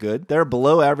Jets aren't good. They're a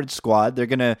below average squad. They're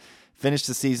going to finish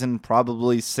the season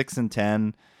probably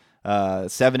 6-10,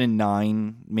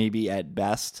 7-9, maybe at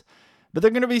best. But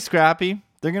they're going to be scrappy.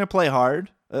 They're going to play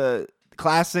hard.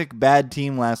 Classic bad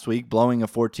team last week, blowing a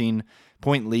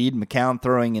 14-point lead. McCown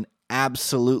throwing an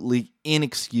absolutely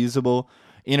inexcusable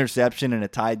interception in a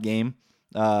tied game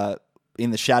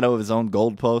in the shadow of his own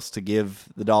goalpost to give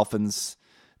the Dolphins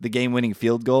the game-winning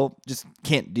field goal. Just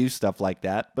can't do stuff like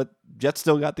that. But Jets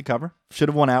still got the cover. Should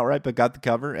have won outright, but got the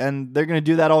cover. And they're going to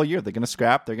do that all year. They're going to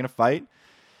scrap. They're going to fight.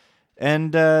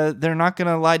 And they're not going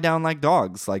to lie down like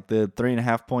dogs, like the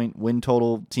 3.5-point win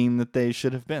total team that they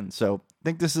should have been. So I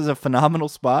think this is a phenomenal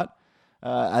spot.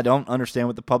 I don't understand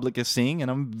what the public is seeing, and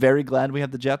I'm very glad we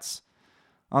have the Jets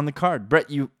on the card.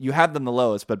 Brett, you have them the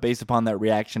lowest, but based upon that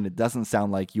reaction, it doesn't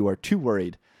sound like you are too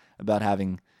worried about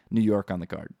having New York on the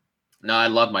card. No, I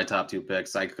love my top two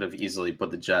picks. I could have easily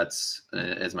put the Jets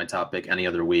as my top pick any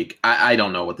other week. I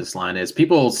don't know what this line is.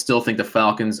 People still think the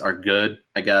Falcons are good,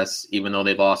 I guess, even though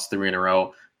they've lost 3 in a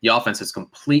row. The offense has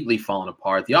completely fallen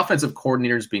apart. The offensive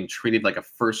coordinator is being treated like a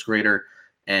first grader,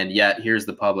 and yet here's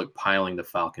the public piling the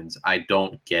Falcons. I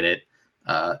don't get it.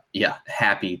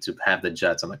 Happy to have the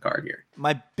Jets on the card here.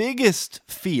 My biggest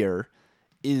fear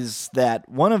is that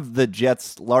one of the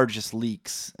Jets' largest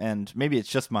leaks, and maybe it's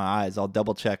just my eyes, I'll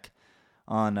double check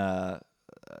on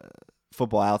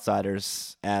Football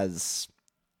Outsiders as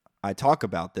I talk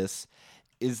about this,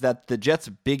 is that the Jets'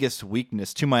 biggest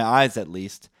weakness, to my eyes at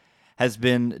least, has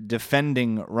been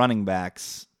defending running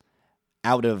backs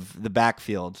out of the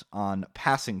backfield on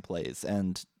passing plays.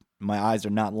 And my eyes are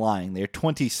not lying. They're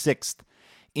 26th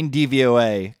in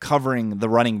DVOA covering the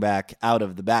running back out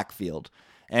of the backfield.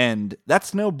 And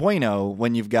that's no bueno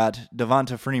when you've got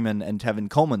Devonta Freeman and Tevin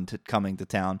Coleman coming to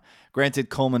town. Granted,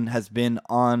 Coleman has been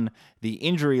on the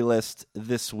injury list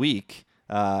this week,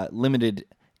 limited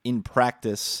in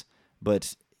practice,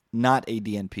 but not a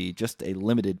DNP, just a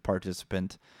limited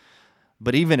participant.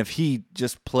 But even if he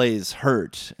just plays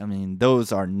hurt, I mean,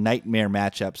 those are nightmare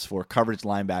matchups for coverage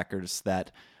linebackers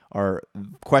that are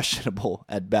questionable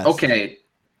at best.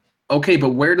 Okay, but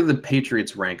where do the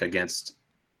Patriots rank against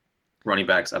running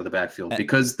backs out of the backfield?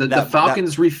 Because the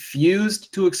Falcons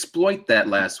refused to exploit that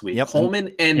last week. Yep.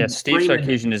 Coleman and Steve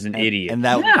Sarkisian is an idiot. And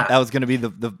that was going to be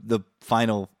the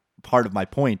final part of my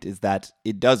point, is that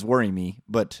it does worry me,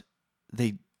 but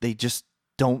they just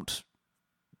don't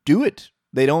do it.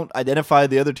 They don't identify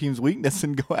the other team's weakness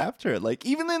and go after it. Like,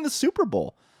 even in the Super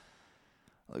Bowl,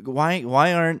 like,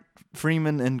 why aren't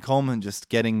Freeman and Coleman just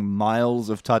getting miles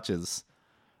of touches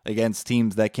against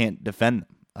teams that can't defend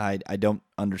them? I don't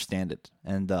understand it,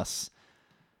 and thus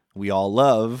we all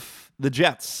love the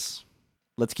Jets.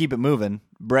 Let's keep it moving.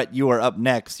 Brett, you are up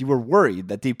next. You were worried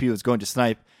that DP was going to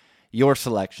snipe your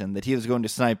selection, that he was going to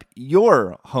snipe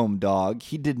your home dog.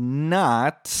 He did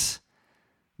not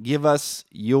give us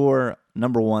your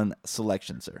number one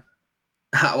selection, sir.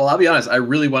 Well, I'll be honest. I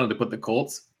really wanted to put the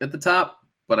Colts at the top,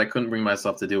 but I couldn't bring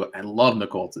myself to do it. I love the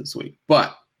Colts this week,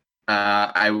 but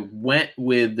I went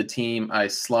with the team I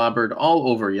slobbered all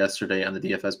over yesterday on the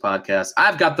DFS podcast.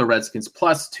 I've got the Redskins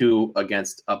 +2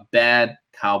 against a bad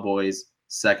Cowboys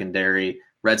secondary.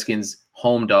 Redskins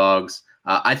home dogs.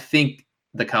 I think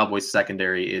the Cowboys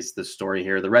secondary is the story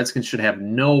here. The Redskins should have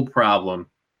no problem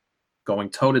going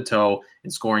toe-to-toe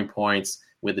and scoring points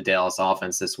with the Dallas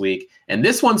offense this week. And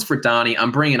this one's for Donnie.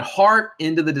 I'm bringing heart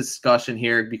into the discussion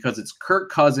here because it's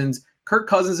Kirk Cousins. Kirk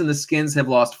Cousins and the Skins have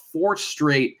lost 4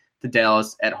 straight to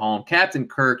Dallas at home. Captain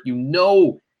Kirk, he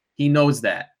knows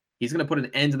that. He's going to put an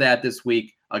end to that this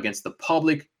week against the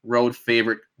public road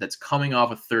favorite that's coming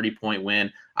off a 30-point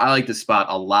win. I like this spot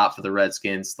a lot for the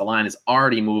Redskins. The line is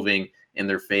already moving in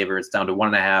their favor. It's down to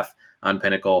 1.5 on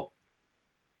Pinnacle.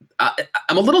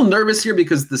 I'm a little nervous here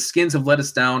because the Skins have let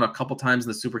us down a couple times in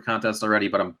the Super Contest already,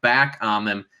 but I'm back on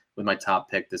them with my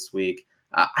top pick this week.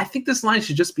 I think this line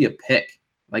should just be a pick.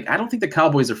 Like, I don't think the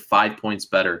Cowboys are 5 points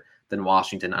better than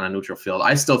Washington on a neutral field.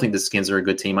 I still think the Skins are a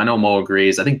good team. I know Mo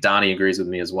agrees. I think Donnie agrees with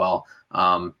me as well.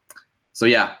 So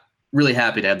yeah, really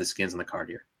happy to have the Skins on the card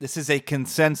here. This is a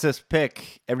consensus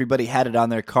pick. Everybody had it on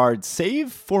their card,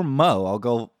 save for Mo. I'll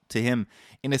go to him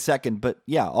in a second. But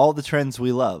yeah, all the trends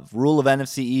we love. Rule of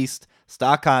NFC East,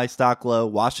 stock high, stock low.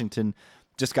 Washington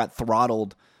just got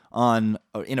throttled in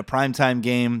a primetime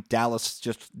game. Dallas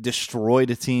just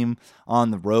destroyed a team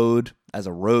on the road as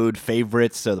a road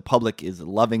favorite, so the public is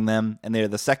loving them, and they're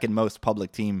the second most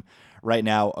public team right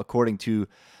now, according to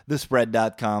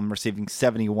thespread.com, receiving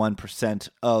 71%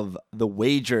 of the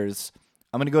wagers.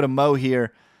 I'm going to go to Mo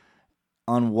here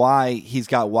on why he's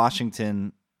got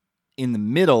Washington in the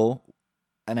middle,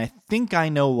 and I think I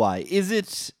know why. Is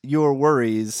it your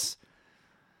worries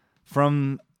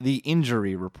from the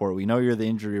injury report? We know you're the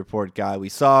injury report guy. We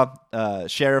saw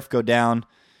Sheriff go down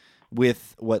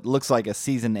with what looks like a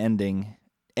season-ending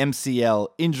MCL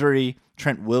injury.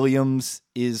 Trent Williams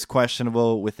is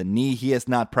questionable with a knee. He has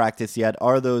not practiced yet.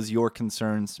 Are those your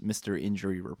concerns, Mr.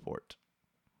 Injury Report?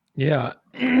 Yeah.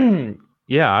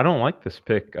 Yeah, I don't like this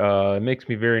pick. It makes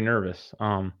me very nervous.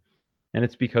 And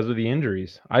it's because of the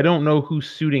injuries. I don't know who's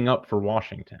suiting up for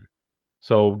Washington.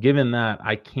 So given that,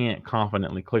 I can't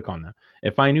confidently click on them.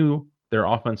 If I knew their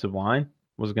offensive line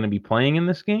was going to be playing in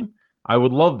this game, I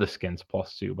would love the Skins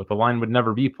 +2, but the line would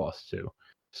never be +2.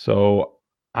 So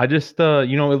I just, it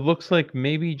looks like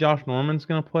maybe Josh Norman's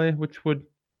going to play, which would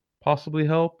possibly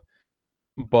help.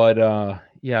 But,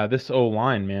 yeah, this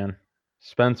O-line, man.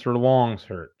 Spencer Long's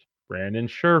hurt. Brandon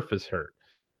Scherf is hurt.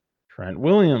 Trent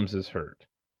Williams is hurt.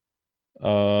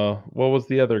 What was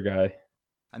the other guy?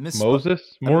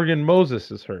 Morgan Moses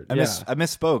is hurt. I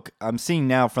misspoke. I'm seeing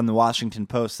now from the Washington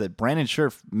Post that Brandon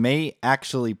Scherf may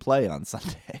actually play on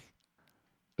Sunday.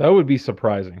 That would be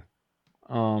surprising.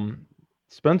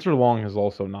 Spencer Long has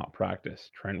also not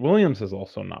practiced. Trent Williams has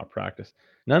also not practiced.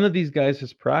 None of these guys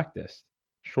has practiced,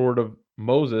 short of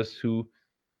Moses, who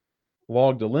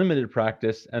logged a limited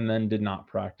practice and then did not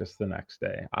practice the next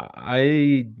day.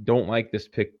 I don't like this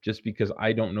pick just because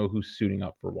I don't know who's suiting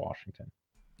up for Washington.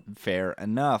 Fair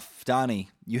enough. Donnie,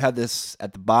 you had this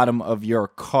at the bottom of your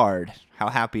card. How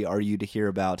happy are you to hear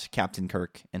about Captain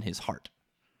Kirk and his heart?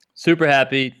 Super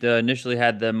happy. Initially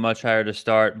had them much higher to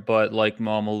start, but like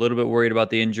Mo, I'm a little bit worried about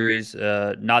the injuries.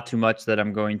 Not too much that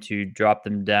I'm going to drop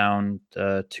them down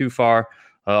too far.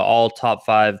 All top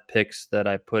 5 picks that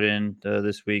I put in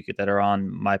this week that are on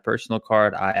my personal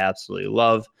card, I absolutely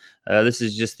love. This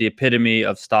is just the epitome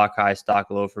of stock high, stock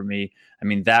low for me. I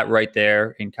mean, that right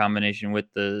there in combination with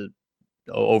the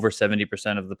over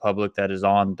 70% of the public that is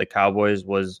on the Cowboys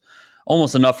was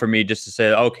almost enough for me just to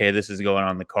say, okay, this is going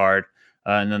on the card.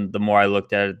 And then the more I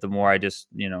looked at it, the more I just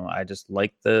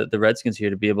like the Redskins here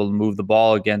to be able to move the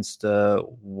ball against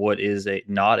what is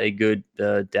not a good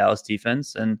Dallas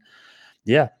defense. And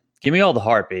yeah, give me all the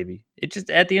heart, baby. It just,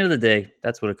 at the end of the day,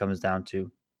 that's what it comes down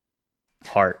to.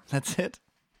 Heart. That's it.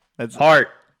 That's heart.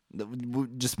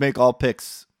 Just make all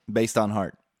picks based on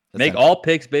heart. Make all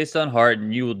picks based on heart,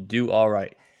 and you will do all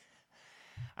right.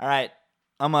 All right.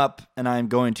 I'm up, and I'm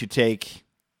going to take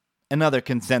another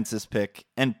consensus pick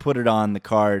and put it on the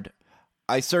card.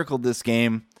 I circled this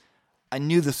game. I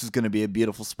knew this was going to be a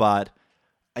beautiful spot.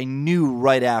 I knew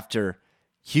right after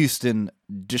Houston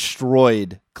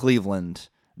destroyed Cleveland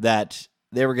that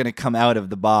they were going to come out of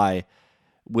the bye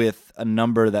with a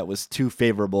number that was too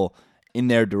favorable in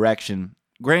their direction.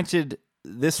 Granted,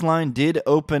 this line did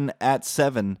open at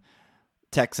 7,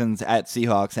 Texans at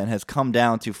Seahawks, and has come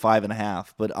down to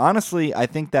 5.5. But honestly, I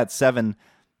think that 7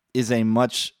 is a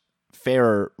much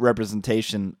fairer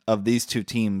representation of these two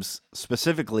teams,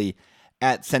 specifically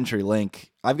at CenturyLink.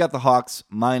 I've got the Hawks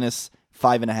minus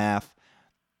 5.5.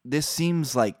 This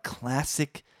seems like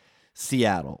classic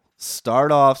Seattle.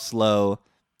 Start off slow.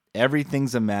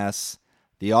 Everything's a mess.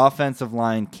 The offensive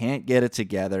line can't get it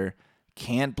together.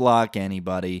 Can't block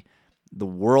anybody. The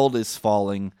world is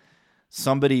falling.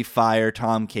 Somebody fire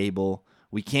Tom Cable.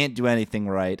 We can't do anything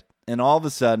right. And all of a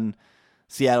sudden,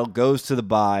 Seattle goes to the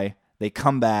bye. They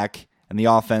come back, and the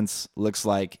offense looks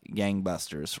like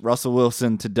gangbusters. Russell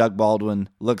Wilson to Doug Baldwin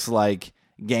looks like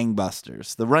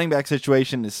gangbusters. The running back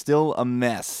situation is still a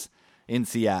mess in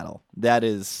Seattle.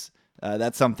 That's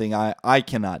something I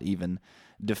cannot even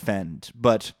defend.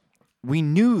 But we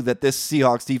knew that this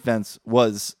Seahawks defense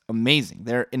was amazing.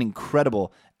 They're an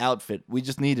incredible outfit. We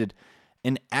just needed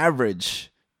an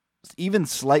average, even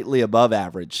slightly above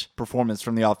average performance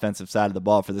from the offensive side of the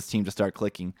ball for this team to start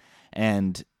clicking.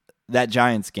 And that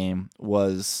Giants game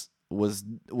was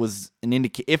an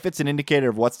if it's an indicator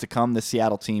of what's to come, the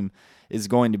Seattle team is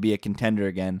going to be a contender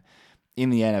again in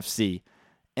the NFC.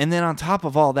 And then on top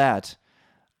of all that,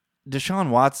 Deshaun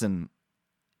Watson,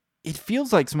 it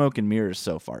feels like smoke and mirrors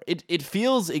so far. It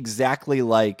feels exactly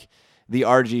like the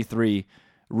RG3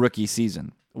 rookie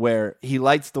season, where he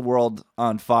lights the world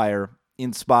on fire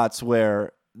in spots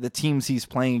where the teams he's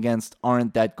playing against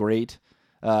aren't that great,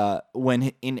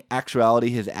 when in actuality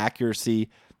his accuracy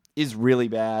is really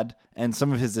bad and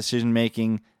some of his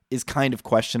decision-making is kind of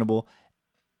questionable,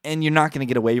 and you're not going to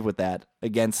get away with that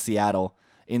against Seattle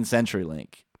in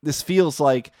CenturyLink. This feels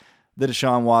like the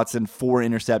Deshaun Watson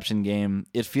 4-interception game.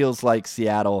 It feels like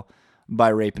Seattle by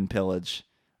rape and pillage.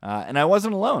 And I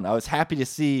wasn't alone. I was happy to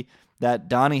see that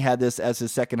Donnie had this as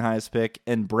his second highest pick,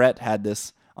 and Brett had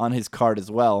this on his card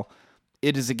as well.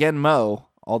 It is again Mo,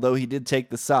 although he did take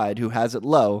the side, who has it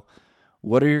low.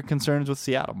 What are your concerns with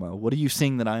Seattle, Mo? What are you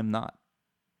seeing that I am not?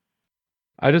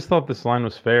 I just thought this line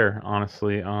was fair,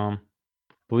 honestly.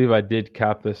 Believe I did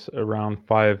cap this around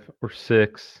 5 or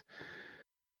 6.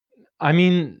 I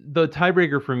mean, the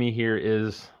tiebreaker for me here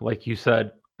is, like you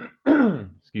said,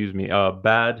 excuse me,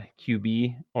 bad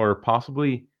QB or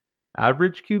possibly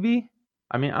average QB.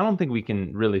 I mean, I don't think we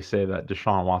can really say that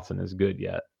Deshaun Watson is good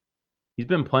yet. He's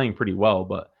been playing pretty well,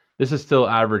 but this is still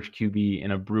average QB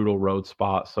in a brutal road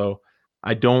spot. So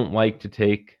I don't like to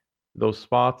take those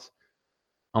spots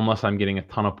unless I'm getting a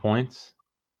ton of points.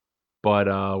 But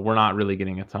we're not really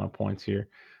getting a ton of points here.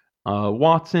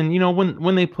 Watson,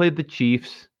 when they played the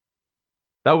Chiefs,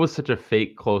 that was such a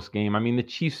fake close game. I mean, the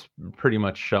Chiefs pretty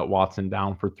much shut Watson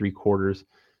down for 3 quarters.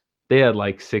 They had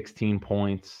like 16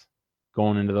 points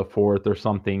going into the fourth or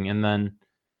something, and then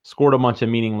scored a bunch of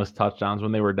meaningless touchdowns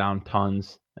when they were down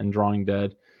tons and drawing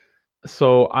dead.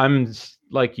 So I'm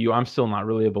like you, I'm still not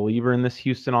really a believer in this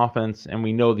Houston offense, and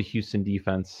we know the Houston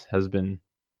defense has been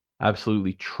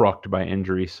absolutely trucked by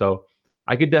injury. So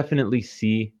I could definitely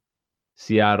see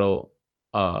Seattle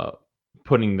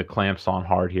putting the clamps on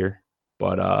hard here.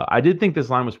 But I did think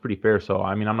this line was pretty fair. So,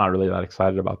 I mean, I'm not really that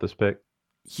excited about this pick.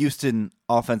 Houston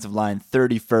offensive line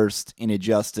 31st in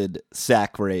adjusted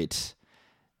sack rate.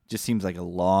 Just seems like a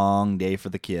long day for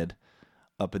the kid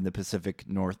up in the Pacific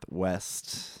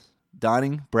Northwest.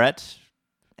 Donnie, Brett,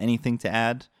 anything to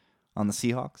add on the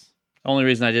Seahawks? Only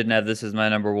reason I didn't have this as my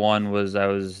number 1 was I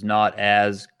was not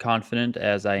as confident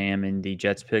as I am in the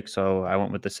Jets pick, so I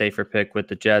went with the safer pick with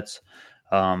the Jets.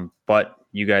 But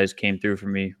you guys came through for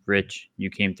me. Rich, you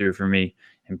came through for me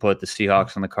and put the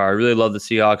Seahawks on the card. I really love the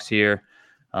Seahawks here.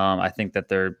 I think that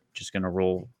they're just going to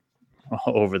roll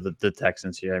over the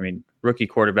Texans here. I mean, rookie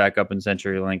quarterback up in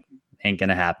CenturyLink ain't going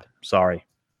to happen. Sorry.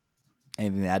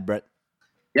 Anything to add, Brett?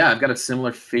 Yeah, I've got a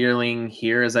similar feeling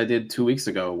here as I did 2 weeks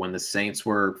ago when the Saints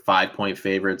were 5-point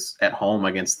favorites at home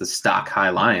against the stock high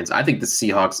Lions. I think the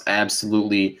Seahawks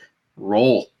absolutely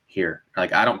roll here.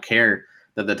 Like, I don't care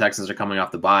that the Texans are coming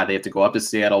off the bye. They have to go up to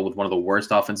Seattle with one of the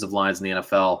worst offensive lines in the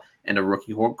NFL and a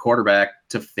rookie quarterback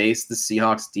to face the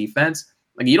Seahawks defense.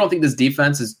 Like, you don't think this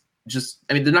defense is just,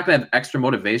 I mean, they're not going to have extra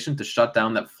motivation to shut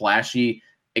down that flashy,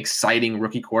 exciting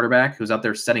rookie quarterback who's out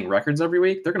there setting records every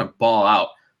week. They're going to ball out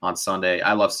on Sunday.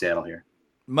 I love Seattle here.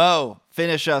 Mo,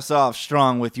 finish us off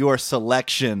strong with your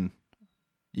selection.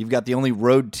 You've got the only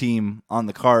road team on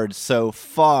the card so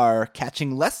far,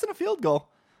 catching less than a field goal.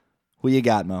 Who you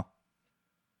got, Mo?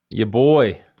 Yeah,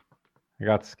 boy. I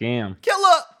got Scam.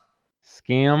 Killer!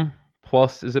 Scam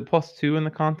plus, is it +2 in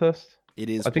the contest? It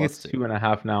is. I think it's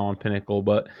 2.5 now on Pinnacle,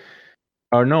 but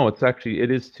no,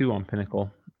 it is 2 on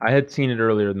Pinnacle. I had seen it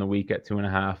earlier in the week at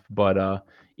 2.5, but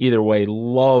either way,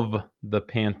 love the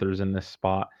Panthers in this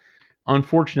spot.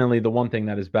 Unfortunately, the one thing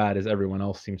that is bad is everyone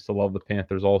else seems to love the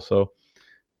Panthers also.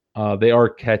 They are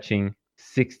catching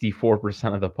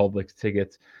 64% of the public's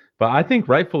tickets, but I think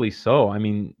rightfully so. I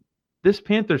mean, this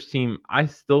Panthers team, I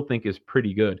still think is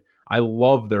pretty good. I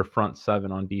love their front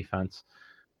 7 on defense.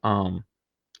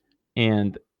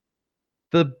 And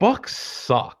the Bucks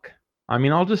suck. I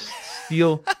mean, I'll just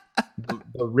steal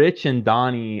the Rich and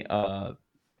Donnie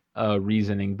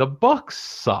reasoning. The Bucks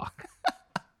suck.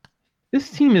 This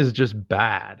team is just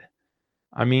bad.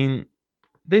 I mean,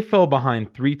 they fell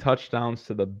behind 3 touchdowns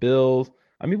to the Bills.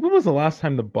 I mean, when was the last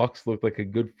time the Bucks looked like a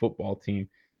good football team?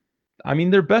 I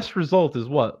mean, their best result is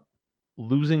what?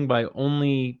 Losing by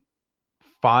only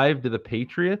 5 to the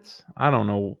Patriots? I don't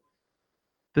know.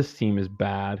 This team is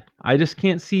bad. I just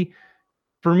can't see.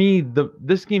 For me,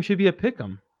 this game should be a pick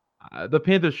 'em. The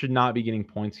Panthers should not be getting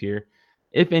points here.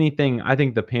 If anything, I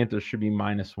think the Panthers should be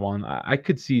 -1. I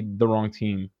could see the wrong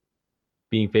team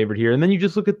being favored here. And then you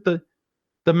just look at the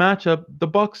matchup. The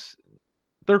Bucks,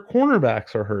 their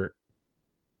cornerbacks are hurt.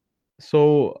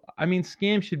 So, I mean,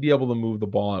 Scam should be able to move the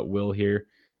ball at will here.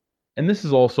 And this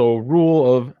is also a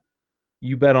rule of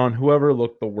you bet on whoever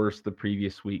looked the worst the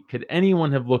previous week. Could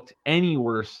anyone have looked any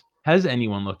worse? Has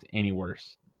anyone looked any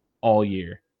worse all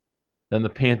year than the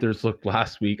Panthers looked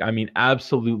last week? I mean,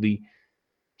 absolutely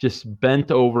just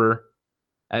bent over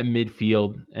at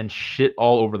midfield and shit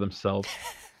all over themselves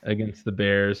against the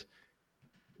Bears.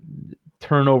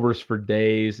 Turnovers for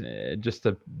days,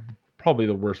 probably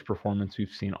the worst performance we've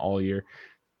seen all year.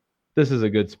 This is a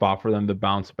good spot for them to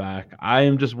bounce back. I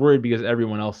am just worried because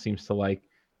everyone else seems to like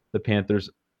the Panthers.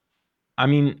 I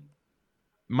mean,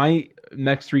 my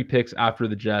next 3 picks after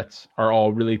the Jets are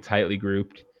all really tightly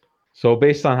grouped. So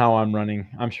based on how I'm running,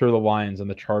 I'm sure the Lions and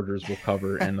the Chargers will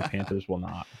cover and the Panthers will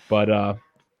not. But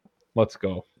let's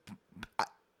go.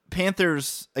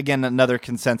 Panthers, again, another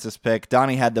consensus pick.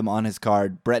 Donnie had them on his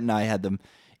card. Brett and I had them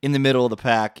in the middle of the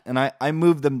pack, and I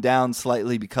moved them down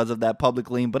slightly because of that public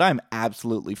lean, but I'm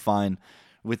absolutely fine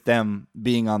with them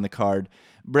being on the card.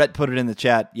 Brett put it in the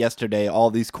chat yesterday, all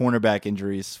these cornerback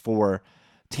injuries for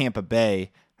Tampa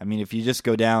Bay. I mean, if you just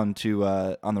go down to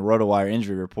on the RotoWire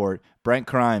injury report, Brent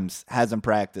Grimes hasn't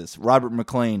practiced. Robert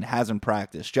McClain hasn't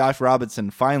practiced. Josh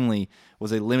Robinson finally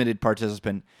was a limited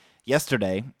participant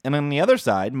yesterday. And on the other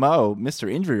side, Mo,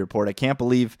 Mr. Injury Report, I can't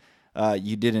believe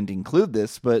you didn't include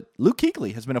this, but Luke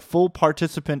Kuechly has been a full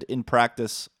participant in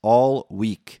practice all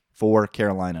week for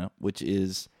Carolina, which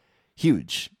is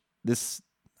huge. This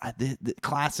the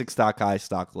classic stock high,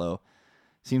 stock low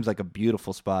seems like a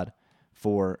beautiful spot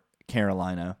for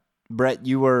Carolina. Brett,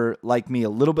 you were like me a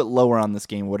little bit lower on this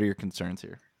game. What are your concerns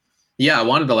here? Yeah, I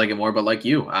wanted to like it more, but like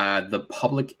you, the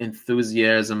public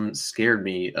enthusiasm scared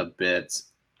me a bit.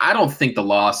 I don't think the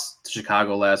loss to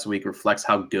Chicago last week reflects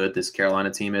how good this Carolina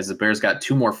team is. The Bears got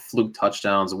 2 more fluke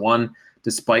touchdowns, one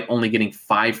despite only getting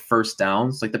 5 first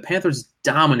downs. Like the Panthers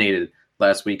dominated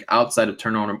last week outside of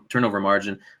turnover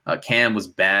margin. Cam was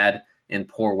bad in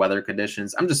poor weather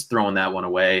conditions. I'm just throwing that one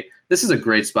away. This is a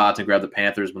great spot to grab the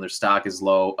Panthers when their stock is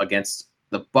low against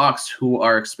the Bucs, who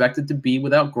are expected to be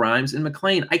without Grimes and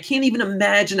McClain. I can't even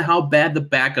imagine how bad the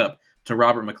backup to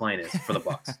Robert McClain is for the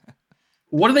Bucs.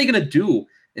 What are they going to do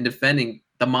in defending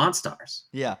the Monstars?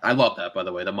 Yeah. I love that, by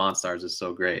the way. The Monstars is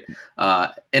so great.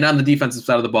 And on the defensive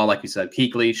side of the ball, like you said,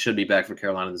 Kuechly should be back for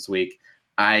Carolina this week.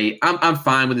 I'm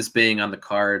fine with this being on the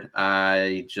card.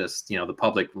 I just, the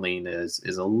public lean is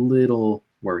a little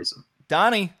worrisome.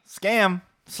 Donnie, scam,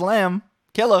 slam,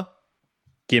 killer.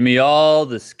 Give me all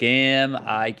the scam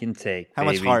I can take. How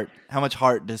much heart? How much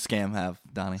heart does scam have,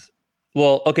 Donnie?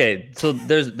 Well, okay. So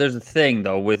there's a thing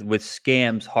though with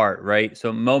scam's heart, right?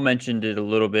 So Mo mentioned it a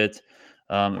little bit.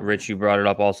 Rich, you brought it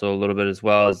up also a little bit as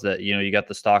well, is that, you got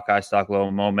the stock high, stock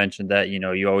low. Mo mentioned that,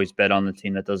 you always bet on the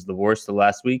team that does the worst the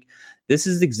last week. This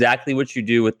is exactly what you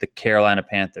do with the Carolina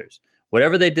Panthers.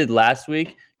 Whatever they did last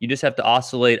week, you just have to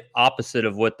oscillate opposite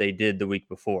of what they did the week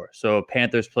before. So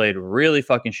Panthers played really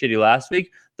fucking shitty last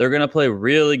week. They're going to play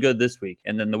really good this week.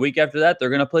 And then the week after that, they're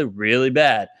going to play really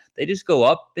bad. They just go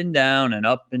up and down and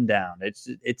up and down.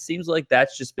 It seems like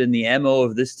that's just been the MO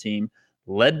of this team,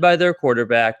 led by their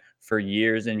quarterback for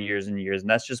years and years and years. And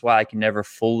that's just why I can never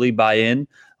fully buy in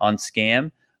on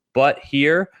scam. But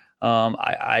here,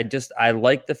 I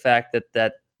like the fact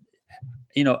that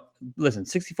listen,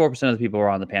 64% of the people are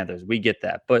on the Panthers. We get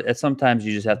that. But sometimes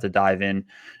you just have to dive in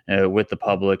with the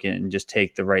public and just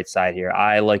take the right side here.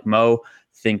 I, like Mo,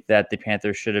 think that the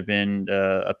Panthers should have been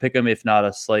a pick 'em, if not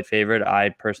a slight favorite. I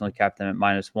personally capped them at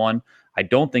 -1. I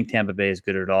don't think Tampa Bay is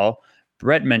good at all.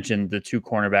 Brett mentioned the 2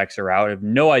 cornerbacks are out. I have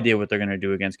no idea what they're going to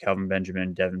do against Kelvin Benjamin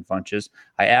and Devin Funchess.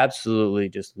 I absolutely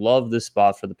just love this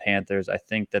spot for the Panthers. I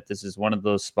think that this is one of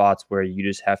those spots where you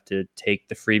just have to take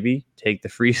the freebie, take the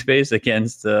free space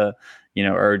against,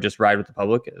 or just ride with the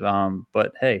public.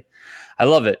 But hey, I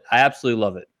love it. I absolutely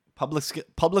love it.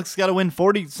 Public's got to win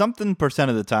 40-something%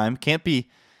 of the time. Can't be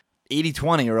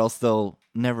 80-20 or else they'll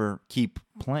never keep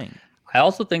playing. I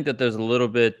also think that there's a little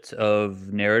bit of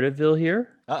narrativeville here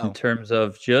in terms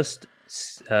of just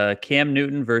Cam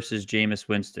Newton versus Jameis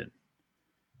Winston.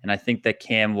 And I think that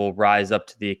Cam will rise up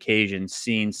to the occasion,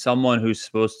 seeing someone who's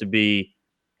supposed to be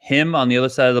him on the other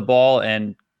side of the ball,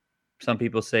 and some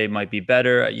people say might be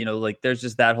better. There's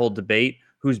just that whole debate.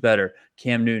 Who's better,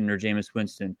 Cam Newton or Jameis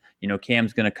Winston?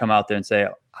 Cam's going to come out there and say,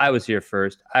 I was here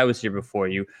first. I was here before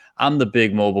you. I'm the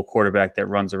big mobile quarterback that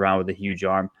runs around with a huge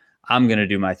arm. I'm going to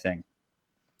do my thing.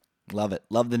 Love it.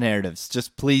 Love the narratives.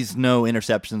 Just please no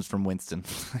interceptions from Winston.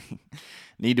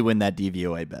 Need to win that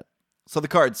DVOA bet. So the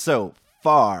cards so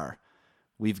far,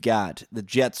 we've got the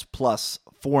Jets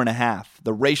 +4.5,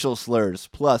 the racial slurs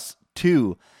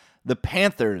 +2, the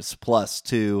Panthers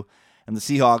 +2, and the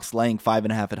Seahawks laying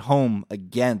 5.5 at home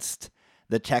against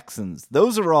the Texans.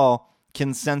 Those are all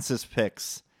consensus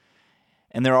picks.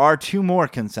 And there are 2 more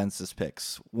consensus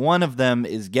picks. One of them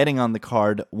is getting on the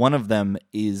card. One of them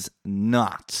is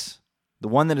not. The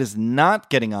one that is not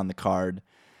getting on the card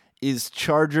is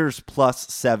Chargers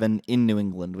 +7 in New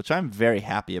England, which I'm very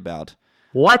happy about.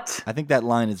 What? I think that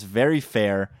line is very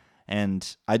fair,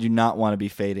 and I do not want to be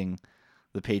fading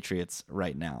the Patriots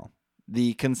right now.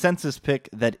 The consensus pick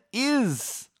that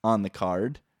is on the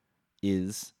card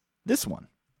is this one.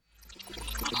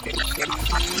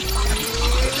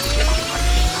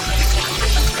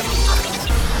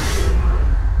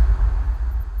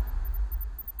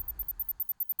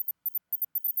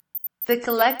 The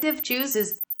collective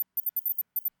chooses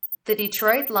the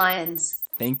Detroit Lions.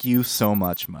 Thank you so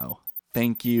much, Mo.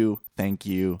 Thank you, thank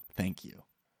you, thank you.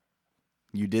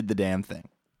 You did the damn thing.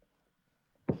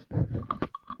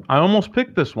 I almost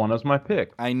picked this one as my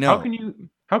pick. I know.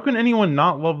 How can anyone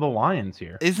not love the Lions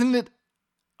here? Isn't it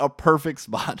a perfect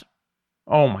spot?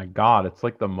 Oh my God, it's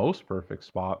like the most perfect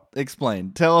spot.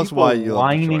 Explain. Tell us People why you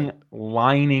love Detroit.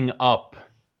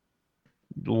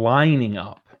 lining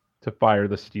up to fire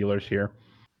the Steelers here.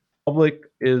 Public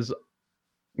is,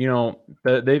 the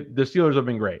Steelers have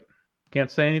been great. Can't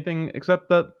say anything except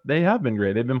that they have been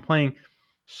great. They've been playing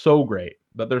so great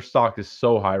that their stock is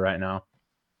so high right now.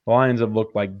 The Lions have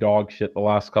looked like dog shit the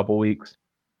last couple weeks.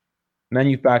 And then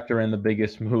you factor in the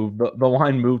biggest move. The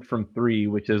line moved from 3,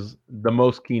 which is the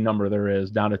most key number there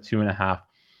is, down to 2.5.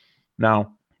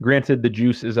 Now, granted, the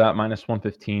juice is at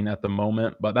 -115 at the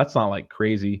moment, but that's not like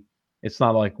crazy. It's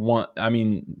not like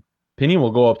Penny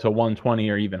will go up to 120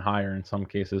 or even higher in some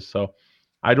cases. So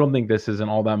I don't think this is in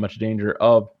all that much danger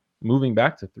of moving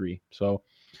back to 3. So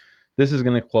this is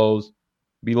going to close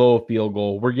below a field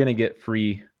goal. We're going to get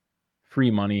free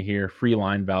money here, free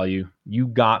line value. You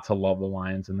got to love the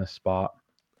Lions in this spot.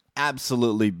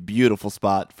 Absolutely beautiful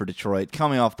spot for Detroit.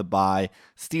 Coming off the bye,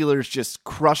 Steelers just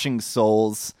crushing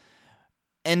souls.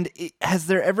 And has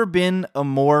there ever been a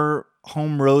more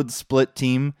home road split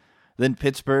team than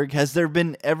Pittsburgh? Has there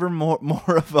been ever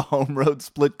more of a home road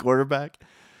split quarterback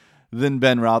than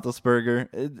Ben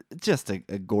Roethlisberger? Just a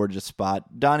gorgeous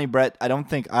spot. Donnie, Brett, I don't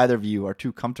think either of you are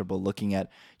too comfortable looking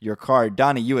at your card.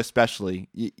 Donnie, you especially.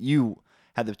 You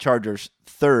had the Chargers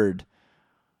 3rd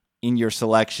in your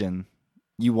selection.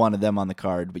 You wanted them on the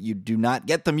card, but you do not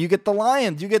get them. You get the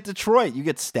Lions. You get Detroit. You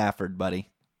get Stafford, buddy.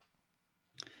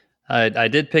 I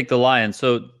did pick the Lions,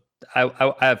 so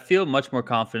I feel much more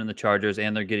confident in the Chargers,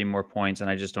 and they're getting more points, and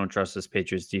I just don't trust this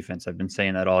Patriots defense. I've been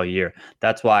saying that all year.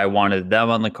 That's why I wanted them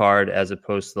on the card as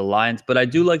opposed to the Lions, but I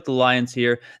do like the Lions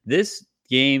here. This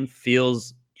game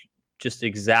feels just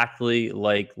exactly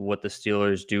like what the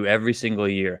Steelers do every single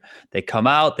year. They come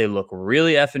out, they look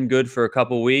really effing good for a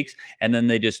couple weeks, and then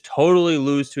they just totally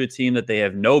lose to a team that they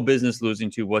have no business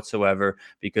losing to whatsoever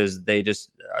because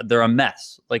they're a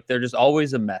mess. Like, they're just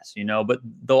always a mess, but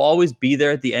they'll always be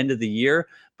there at the end of the year.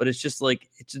 But it's just like,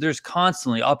 there's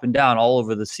constantly up and down all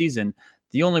over the season.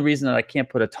 The only reason that I can't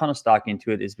put a ton of stock into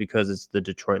it is because it's the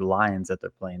Detroit Lions that they're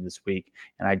playing this week.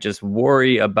 And I just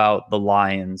worry about the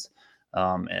Lions.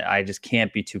 I just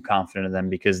can't be too confident of them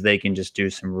because they can just do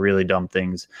some really dumb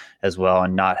things as well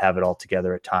and not have it all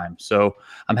together at times. So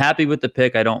I'm happy with the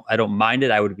pick. I don't mind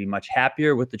it. I would be much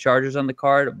happier with the Chargers on the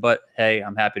card, but hey,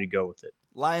 I'm happy to go with it.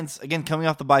 Lions, again, coming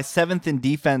off the bye, 7th in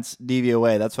defense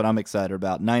DVOA. That's what I'm excited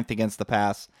about. 9th against the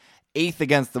pass, 8th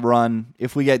against the run.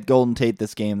 If we get Golden Tate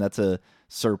this game, that's a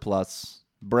surplus.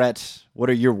 Brett, what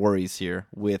are your worries here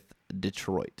with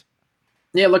Detroit?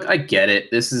 Yeah, look, I get it.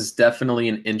 This is definitely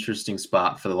an interesting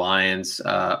spot for the Lions,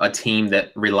 a team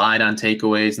that relied on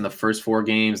takeaways in the first 4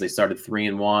 games. They started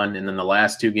 3-1, and then the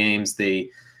last 2 games, they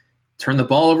turned the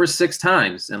ball over 6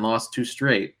 times and lost 2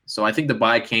 straight. So I think the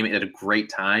bye came at a great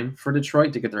time for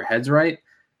Detroit to get their heads right,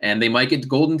 and they might get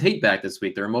Golden Tate back this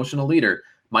week, their emotional leader.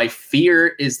 My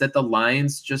fear is that the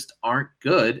Lions just aren't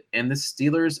good, and the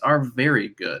Steelers are very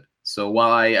good. So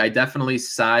while I definitely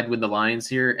side with the Lions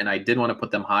here, and I did want to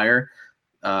put them higher,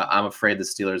 I'm afraid the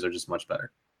Steelers are just much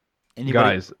better. Anybody?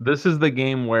 Guys, this is the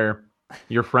game where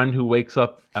your friend who wakes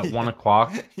up at 1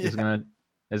 o'clock is gonna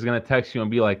text you and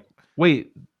be like,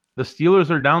 "Wait, the Steelers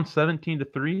are down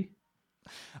 17-3."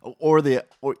 Or the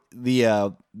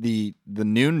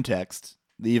noon text,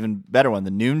 the even better one,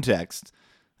 the noon text.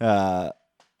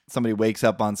 Somebody wakes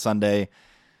up on Sunday,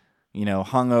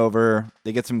 hungover,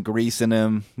 they get some grease in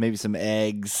them, maybe some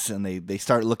eggs, and they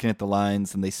start looking at the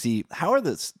lines and they see, how are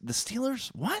the Steelers?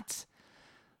 What?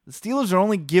 The Steelers are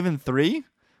only given 3?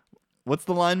 What's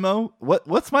the line, Mo?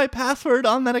 What's my password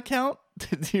on that account?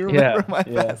 Do you remember my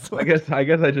password? I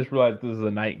guess I just realized this is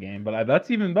a night game, but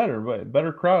that's even better. But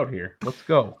better crowd here. Let's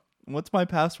go. What's my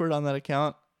password on that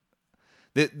account?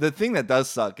 The thing that does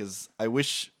suck is I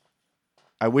wish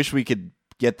we could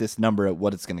get this number at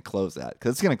what it's going to close at,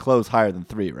 because it's going to close higher than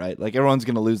 3, right? Like everyone's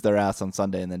going to lose their ass on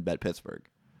Sunday and then bet Pittsburgh.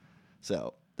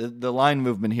 So the line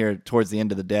movement here towards the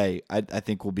end of the day, I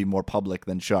think will be more public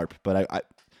than sharp. But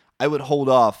I would hold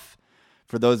off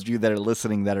for those of you that are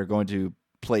listening that are going to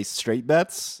place straight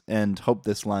bets and hope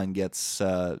this line gets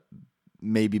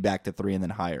maybe back to 3 and then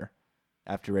higher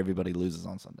after everybody loses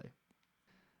on Sunday.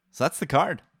 So that's the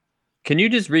card. Can you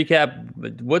just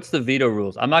recap what's the veto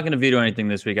rules? I'm not going to veto anything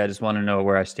this week. I just want to know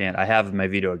where I stand. I have my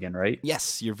veto again, right?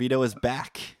 Yes, your veto is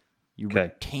back. You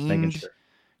Okay, making retained sure.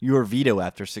 your veto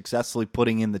after successfully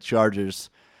putting in the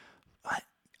Chargers.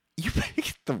 You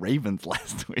picked the Ravens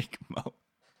last week, Mo.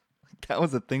 That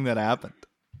was a thing that happened.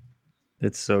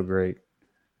 It's so great.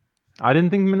 I didn't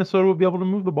think Minnesota would be able to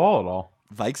move the ball at all.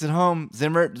 Vikes at home.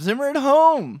 Zimmer at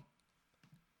home.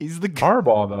 He's the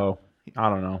Harbaugh, though. I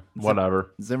don't know.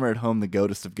 Whatever. Zimmer at home, the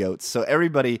goatest of goats. So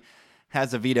everybody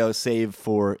has a veto save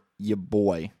for your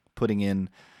boy putting in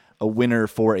a winner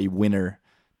for a winner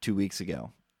 2 weeks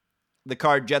ago. The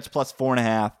card, Jets plus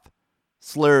 4.5,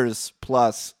 Slurs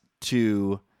plus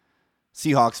 2,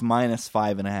 Seahawks minus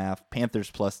 5.5,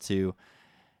 Panthers plus 2,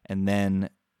 and then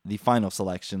the final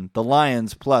selection, the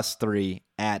Lions plus 3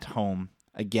 at home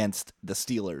against the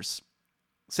Steelers.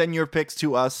 Send your picks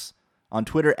to us on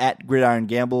Twitter at Gridiron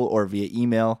Gamble or via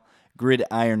email,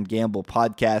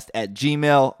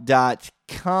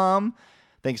 gridirongamblepodcast@gmail.com.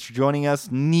 Thanks for joining us.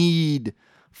 Need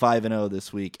 5-0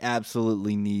 this week.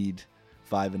 Absolutely need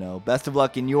 5-0. Best of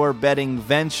luck in your betting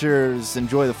ventures.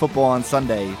 Enjoy the football on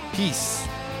Sunday. Peace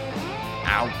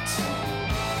out.